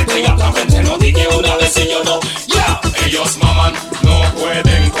 antes que te atrapen. Te lo dije una vez y yo no. Ellos maman, no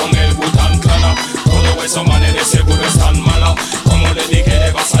pueden con el Wu-Tang Clan. Todo eso manes de seguro están malas. Como le dije,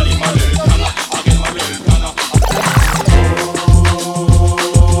 le va a salir mal el plana. Hagan mal el plana.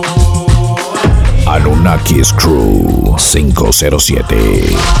 Anunnaki's Crew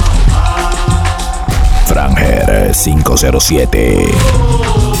 507. Franger 507.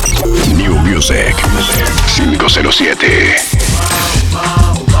 New Music 507.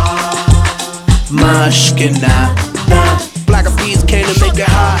 Mashkina. Black of bees came to make it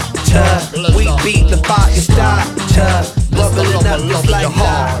hotter. We beat the fire starter. Bubbling up just like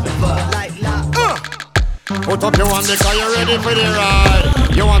lava. Put up your hand because you're ready for the ride.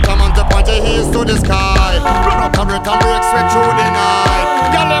 You want a man to point your heels to the sky. Run up a brick and break straight through the night.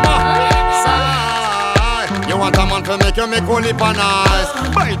 Galema, sigh. You want a man to make you make one lip and eyes.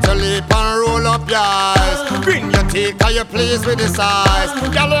 Bite your lip and roll up your eyes. Grin your teeth cause you're pleased with the size.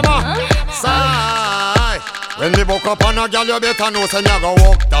 Galema, sigh. When they woke up on a gal, you better know say me a go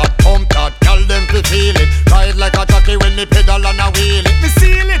walk that, pump that. Gal them fi feel it. Ride like a jockey when me pedal and a wheel it. Me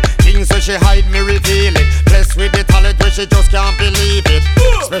seal it. Things where she hide, me reveal it. Blessed with the talent where she just can't believe it.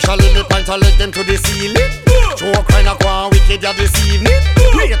 Especially me point her leg them to the ceiling. Joke kind of go on wicked ya this evening.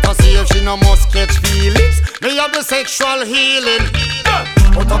 Later see if she no must catch feelings. Me have the sexual healing.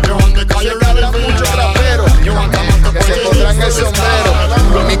 Put up your hand because you're ready for muchos raperos que se pondrán el sombrero.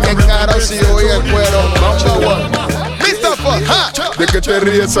 A mí que caro si oí el cuero. ¿De qué te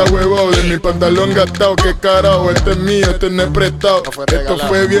ríes a huevo? De mi pantalón gastado, qué carajo. Este es mío, este no es prestado. Esto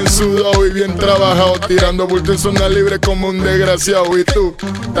fue bien sudado y bien trabajado. Tirando bulto en zona libre como un desgraciado. Y tú,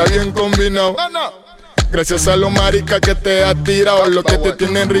 está bien combinado. Gracias a los maricas que te has tirado. Los que te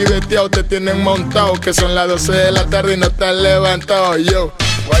tienen ribeteado, te tienen montado. Que son las 12 de la tarde y no estás levantado. Yo,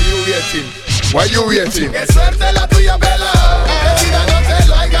 why you waiting? Why you waiting? Qué suerte la tuya, pelao. Que vida no te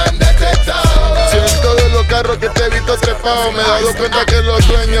lo hayan detectado. Si en todos los carros que te he visto trepado, me he dado cuenta que los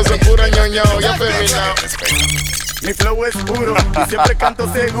dueños son pura ñoñao y afeminados. Mi flow es puro y siempre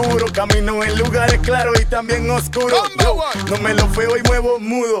canto seguro. Camino en lugares claros y también oscuros. No me lo feo y muevo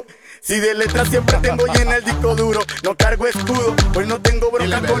mudo. Si de letras siempre tengo llena el disco duro. No cargo escudo, pues no tengo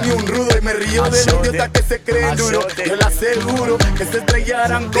bronca con ni un rudo. Y me río de los idiotas que se creen duro. Yo le aseguro que se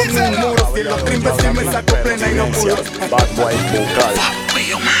estrellarán con un muro. Si los trimbes sí me saco plena y no pudo.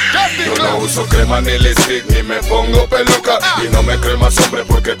 Yo no uso crema ni lipstick ni me pongo peluca. Y no me creo más hombre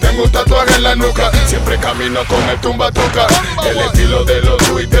porque tengo un tatuaje en la nuca. Siempre camino con el tumbatuca. El estilo de los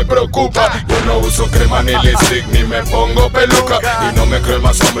Luis te preocupa. Yo no uso crema ni lipstick ni me pongo peluca. Y no me creo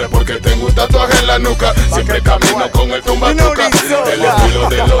más hombre porque tengo un tatuaje en la nuca. Siempre camino con el tumbatuca. El estilo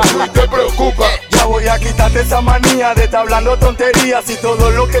de los Luis te preocupa. Ya voy a quitarte esa manía de estar hablando tonterías. Y todo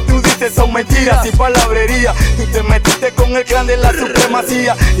lo que tú dices son mentiras y palabrería. Tú te metiste con el clan de la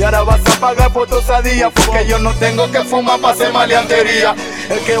supremacía. Y ahora vas a pagar por tus días. Porque yo no tengo que fumar para hacer maleantería.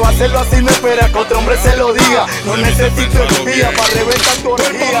 El que va a hacerlo así no espera que otro hombre se lo diga. No necesito espía para reventar tu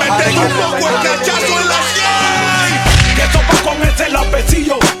orgía. Que sopa con ese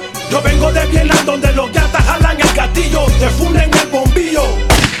lapecillo. Yo vengo de Vietnam donde los gatas jalan el gatillo. Te funden el bombillo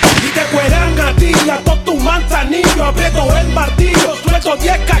y te cueran a ti y a todo tu manzanillo. Aprieto el martillo, suelto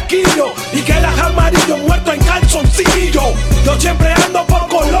 10 casquillos y quedas amarillo muerto en calzoncillo. Yo siempre ando por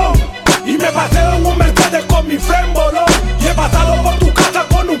Colón y me paseo en un Mercedes con mi friend Bolón. Y he pasado por tu casa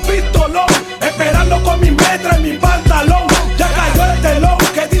con un pistolón, esperando con mi metra en mi pantalón. Ya cayó el telón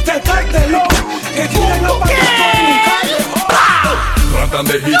que dice el cartelón, que quieren apagar todo en un callejón. Tratan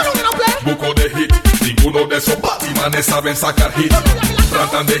de hit, buco de hit. Ninguno de esos batimanes saben sacar hit.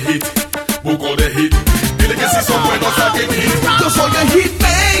 Tratan de hit, buco de hit. Dile que si son buenos saquen hit. Yo soy el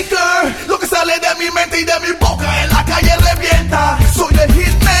hitmaker. Lo que sale de mi mente y de mi boca en la calle revienta. Soy el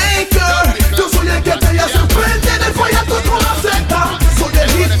hitmaker. Yo soy el que te hace frente en el proyecto con la Z. Soy el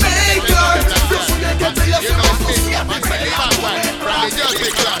hitmaker. Yo soy el que te hace frente siempre peleando.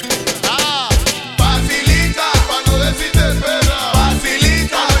 Facilita, pa' no decirte espera.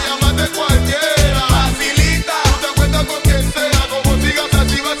 Facilita, llámate cualquiera. Facilita, tú te cuentas con quien sea. Como sigas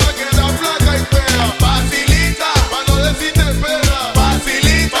así vas a quedar flaca y fea. Facilita, pa' no decirte espera.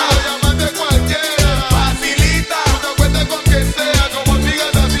 Facilita, llámate cualquiera. Facilita, tú te cuentas con quien sea. Como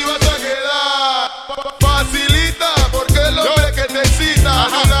sigas así vas a quedar. Facilita, porque el hombre que te cita,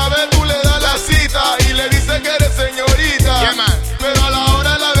 una vez tú le das la cita y le dices que eres señorita. Pero a la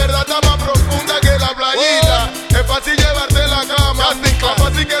hora la verdad está más profunda que la playita. Es fácil llevarte la cama, más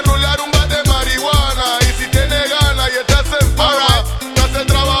fácil que rular un bate de marihuana. Y si tienes ganas y estás en fama, te hace el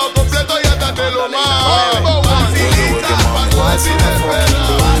trabajo completo y hasta te lo mama. Facilita, cuando decís espera.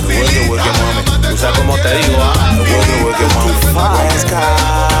 Facilita, tú sabes cómo te digo,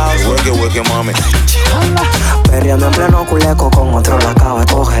 work it, mami. Perreando en pleno culeco con otro la acaba de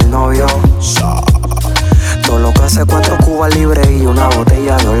coger el novio. Todo lo que hace 4 cubas libres y una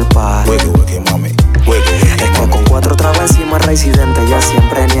botella de olpar. Work it, mami. Es que con 4 trabas encima el reincidente ya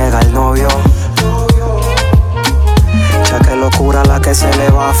siempre niega el novio. Ya que locura la que se le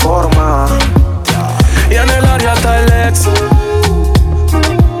va a formar. Y en el área está el ex.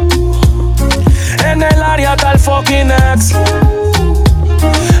 En el área está el fucking ex.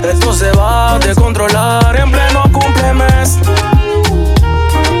 Esto se va a descontrolar en pleno cumplemes.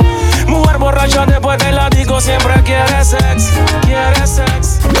 Mujer borracha después del látigo siempre quiere sex. Quiere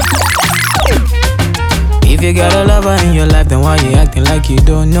sex. If you got a lover in your life, then why you acting like you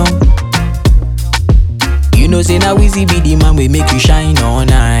don't know? You know say now Weezy be the man we make you shine all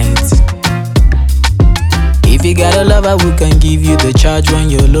night. If you got a lover who can give you the charge when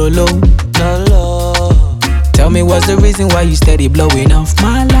you're low. Tell me what's the reason why you steady blowing off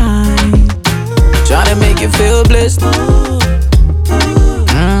my line. Tryna make you feel blessed.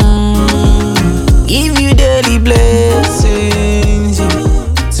 Give you daily blessings.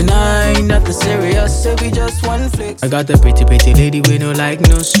 Tonight, nothing serious, so we just one flex. I got a pretty lady with no like,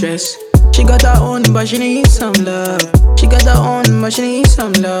 no stress. She got her own, but she needs some love. She got her own, but she needs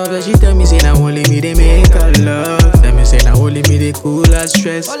some love. And she tell me, say, now only me, they make her love. Tell me, say, now only me, they cool her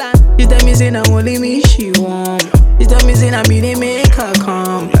stress. She tell me, say, now only me, she warm. She tell me, say, now me, they make her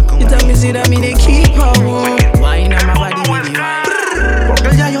calm. She tell me, say, now me, they keep her warm. Why not my body, baby, why?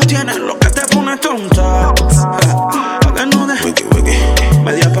 Porque ya yo tienes lo que te pone tonta. Pa' que no des.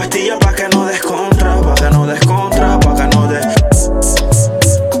 Media pastilla pa' que no des contra. Pa' que no des contra. Pa' que no des.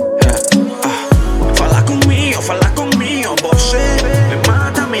 Fala conmigo, vos me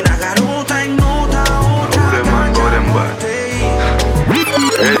mata mi garota en nota.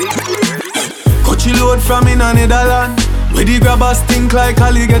 Coachy load from in a Netherland. Where the grabbers think like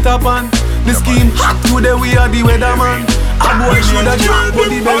Ali get up on. The scheme hot today, we are the weatherman. A boy shoulda drunk, but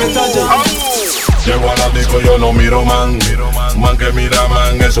the Beretta jam. Llego a la disco, yo no miro man. Man que mira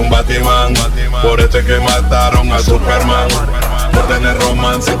man es un Batman. Por eso es que mataron a Superman. Por tener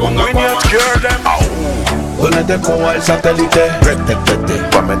romance con Aquaman. ¿Dónde te cojo el satélite?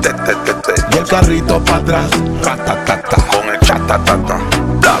 Y el carrito pa' atrás. Con el chatatata.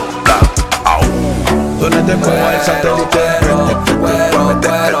 ¿Dónde te cojo el satélite?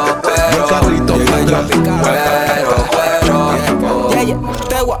 Y el carrito pa' atrás.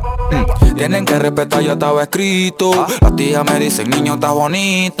 Tienen que respetar, ya estaba escrito. Las tías me dicen, niño, estás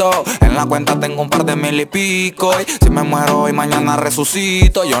bonito. En la cuenta tengo un par de mil y pico. Y si me muero hoy, mañana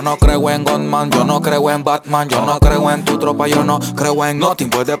resucito. Yo no creo en Godman, yo no creo en Batman. Yo no creo en tu tropa, yo no creo en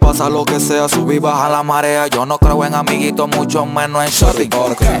nothing. Puede pasar lo que sea, subir, baja la marea. Yo no creo en amiguitos, mucho menos en shorty.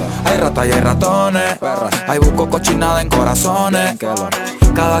 Porque hay ratas y hay ratones. Hay busco cochinada en corazones.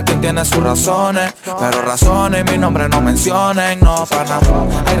 Cada quien tiene sus razones, pero razones mi nombre no mencionen, no pana.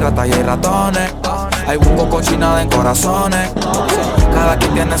 Hay ratas y hay ratones, hay busco cochinada en corazones. Cada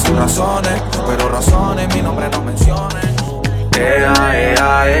quien tiene sus razones, pero razones mi nombre no mencionen.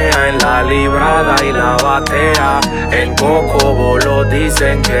 En la librada y la batea. En Cocobo lo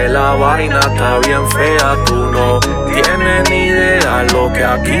dicen que la vaina está bien fea. Tú no tienes ni idea lo que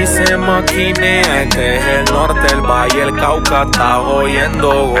aquí se maquinea. Este es el norte, el valle, el Cauca. Estás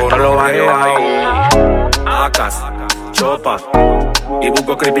oyendo gorrea. Acas, chopas y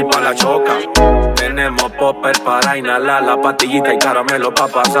busco creepy pa' la choca. Tenemos popper para inhalar, la pastillita y caramelo pa'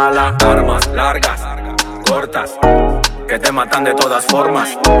 pasarla. Armas largas, cortas, que te matan de todas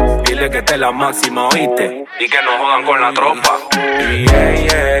formas. Dile que te la máxima, oíste, y que no jodan con la tropa. Y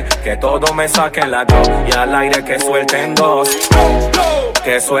que todo me saquen la glock y al aire que suelten dos.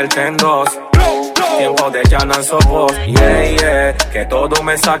 Que suelten dos. Tiempo de Llanan Sopos. Que todo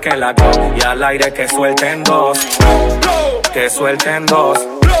me saquen la glock y al aire que suelten dos. Que suelten dos.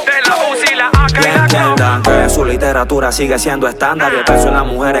 Que entiendan que su literatura sigue siendo estándar. Yo pienso en las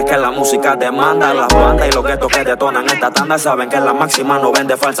mujeres que la música demanda. Las bandas y los guetos que detonan esta tanda saben que la máxima no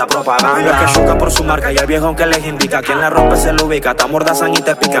vende falsa propaganda. Que chocan por su marca y el viejo que les indica. Quien le rompe se lo ubica, te amordazan y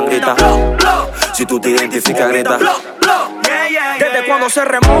te pican, grita. Si tú te identificas, grita. Desde cuando se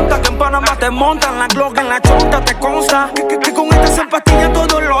remonta, que en Panamá te montan la Glock en la chonta, te consta que con esta se empastillan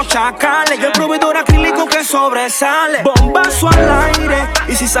todos los chacales. Y el proveedor acrílico que sobresale. Bombazo al aire,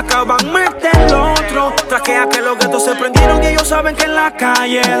 y si se acaban, mete el otro. Traquea que los guetos se prendieron y ellos saben que en la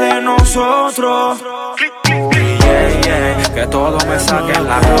calle de nosotros. Que todo me saquen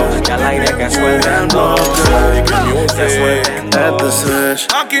la glock y al aire que suelten dos. Que suelten dos.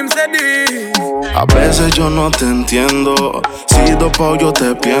 A veces yo no te entiendo. Si dopao yo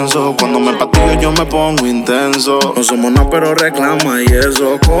te pienso. Cuando me patillo yo me pongo intenso. No somos nada pero reclama y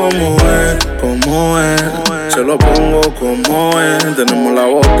eso. ¿Cómo es? ¿Cómo es? Se lo pongo como es. Tenemos la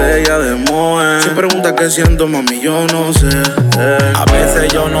botella de Moe. Si pregunta qué siento, mami, yo no sé. A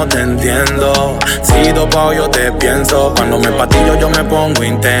veces yo no te entiendo. Si dopao yo te pienso. Cuando me patillo yo me pongo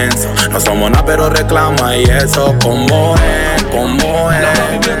intenso. No somos nada pero reclama y eso. ¿Cómo es? ¿Cómo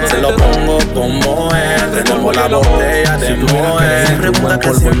es? Se lo pongo como es. Tenemos la botella de Moe. Si pregunta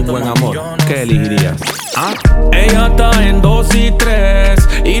qué siento, un buen amor, ¿qué elegirías? ¿Ah? Ella está en 2 y 3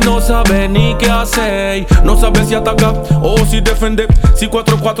 y no sabe ni qué hacer. No sabe si ataca o si defender. Si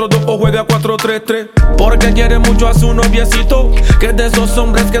 4-4-2 o juega 4-3-3. Porque quiere mucho a su noviecito, que es de esos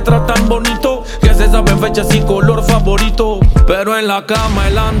hombres que tratan bonito, que se saben fechas y color favorito. Pero en la cama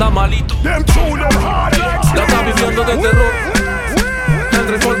él anda malito. La está viviendo de terror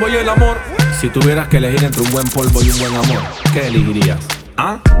entre el polvo y el amor. Si tuvieras que elegir entre un buen polvo y un buen amor, ¿qué elegirías?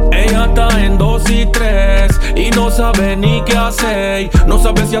 ¿Ah? Ella está en 2 y 3 y no sabe ni qué hacer. No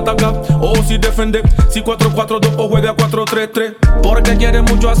sabe si ataca o si defender. Si 4-4-2 o juega 4-3-3. Porque quiere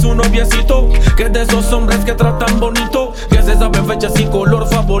mucho a su noviecito, que es de esos hombres que tratan bonito, que se saben fechas y color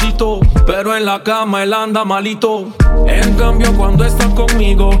favorito. Pero en la cama él anda malito. En cambio cuando está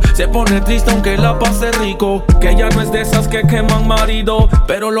conmigo se pone triste aunque la pase rico. Que ella no es de esas que queman marido,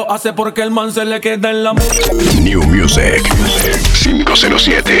 pero lo hace porque el man se le queda en la música. New Music 507.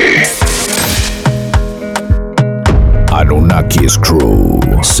 Anunnakis Crew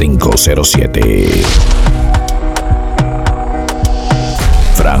 507.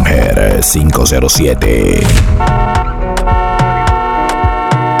 Franger 507.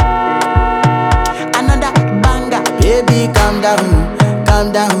 Another banger. Baby, calm down,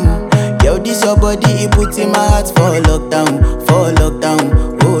 calm down. Yo, this your body, it puts in my heart for lockdown, oh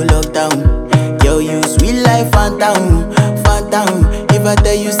lockdown. Yo, you sweet life, phantom, phantom. If I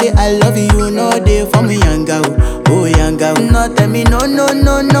tell you say I love you, you know they for me young girl, oh young girl. No tell me no, no,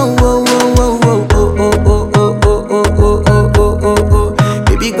 no, no, oh, oh, oh, oh, oh, oh, oh, oh, oh, oh, oh, oh, oh, oh.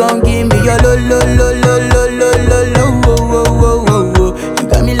 Baby, gon' give me your lo, lo, lo, lo, lo, lo, lo, lo, oh, oh, oh, oh, oh. You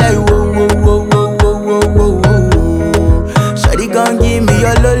got me like whoa, whoa, whoa, whoa, whoa, whoa, whoa, whoa. Shawty gon' give me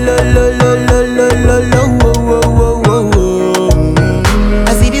your lo, lo, lo, lo, lo, lo, lo, lo, oh, oh, oh, oh. I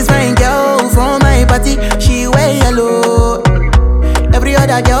see this fine girl from my party, she wear yellow. Every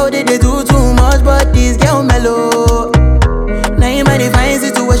other girl they do too much, but this girl mellow. Now in my divine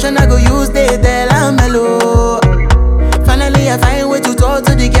situation, I go use they tell I'm mellow. Finally I find way to talk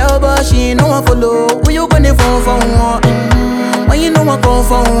to the girl, but she ain't no one follow. Who you gonna phone for one? When you know I come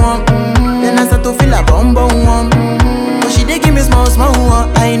for one, then I start to feel a bum bum one. But she dey give me small small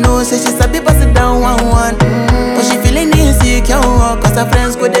one. I know say she sabi pass it down one one. But she feeling insecure, cause her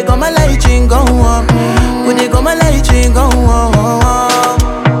friends go they come my light ring go on. Go they come my light ring go on.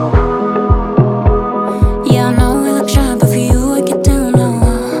 Yeah, I know we look shy, but for you I get down low.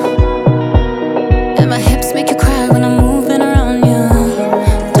 And my hips make you cry when I'm moving around you.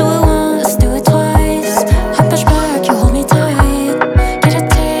 Do it once, do it twice. I push back, you hold me tight. Get a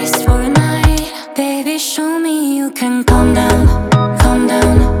taste for a night. Baby, show me you can calm down, calm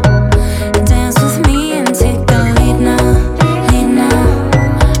down. Dance with me and take the lead now, lead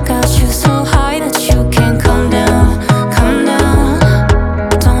now. Got you so high that you can't come down, come down.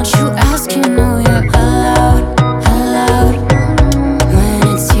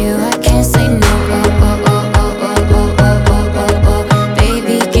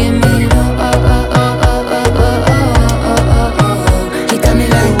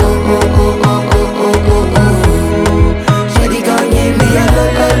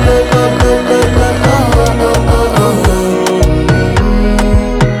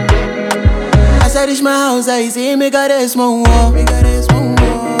 reach my house, I say, make her rest more.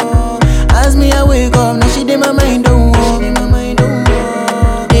 As me, I wake up, now she did my mind, don't walk.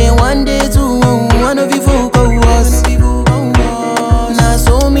 Then one day, two, one of you focus. Now,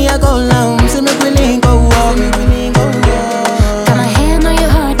 so me, I go down, say, make we link go walk. Got my hand on your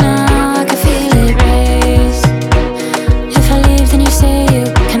heart now, I can feel it race. If I leave, then you say you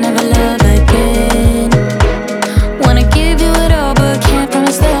can never love again. Wanna give you it all, but can't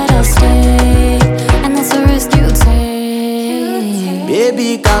promise that I'll stay. And that's the risk you take.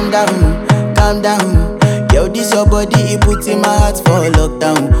 Baby, calm down, calm down. Yo, this your body, it puts in my heart for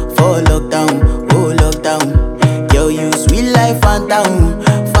lockdown, oh lockdown. Yo, you sweet life, phantom,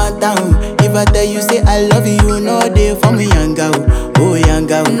 phantom. If I tell you, say I love you, you know they for me, young girl, oh young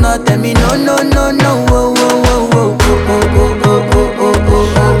girl. No, tell me, no, no, no, no, oh, oh, oh, oh, oh, oh, oh, oh, oh,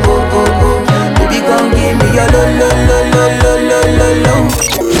 oh, oh, oh, oh. Baby, come give me your lo, lo, lo, lo, lo, lo, lo.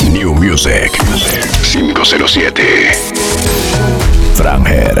 New Music 507.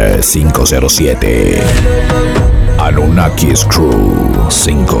 Franger 507. Anunnakis Crew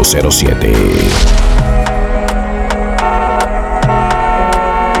 507.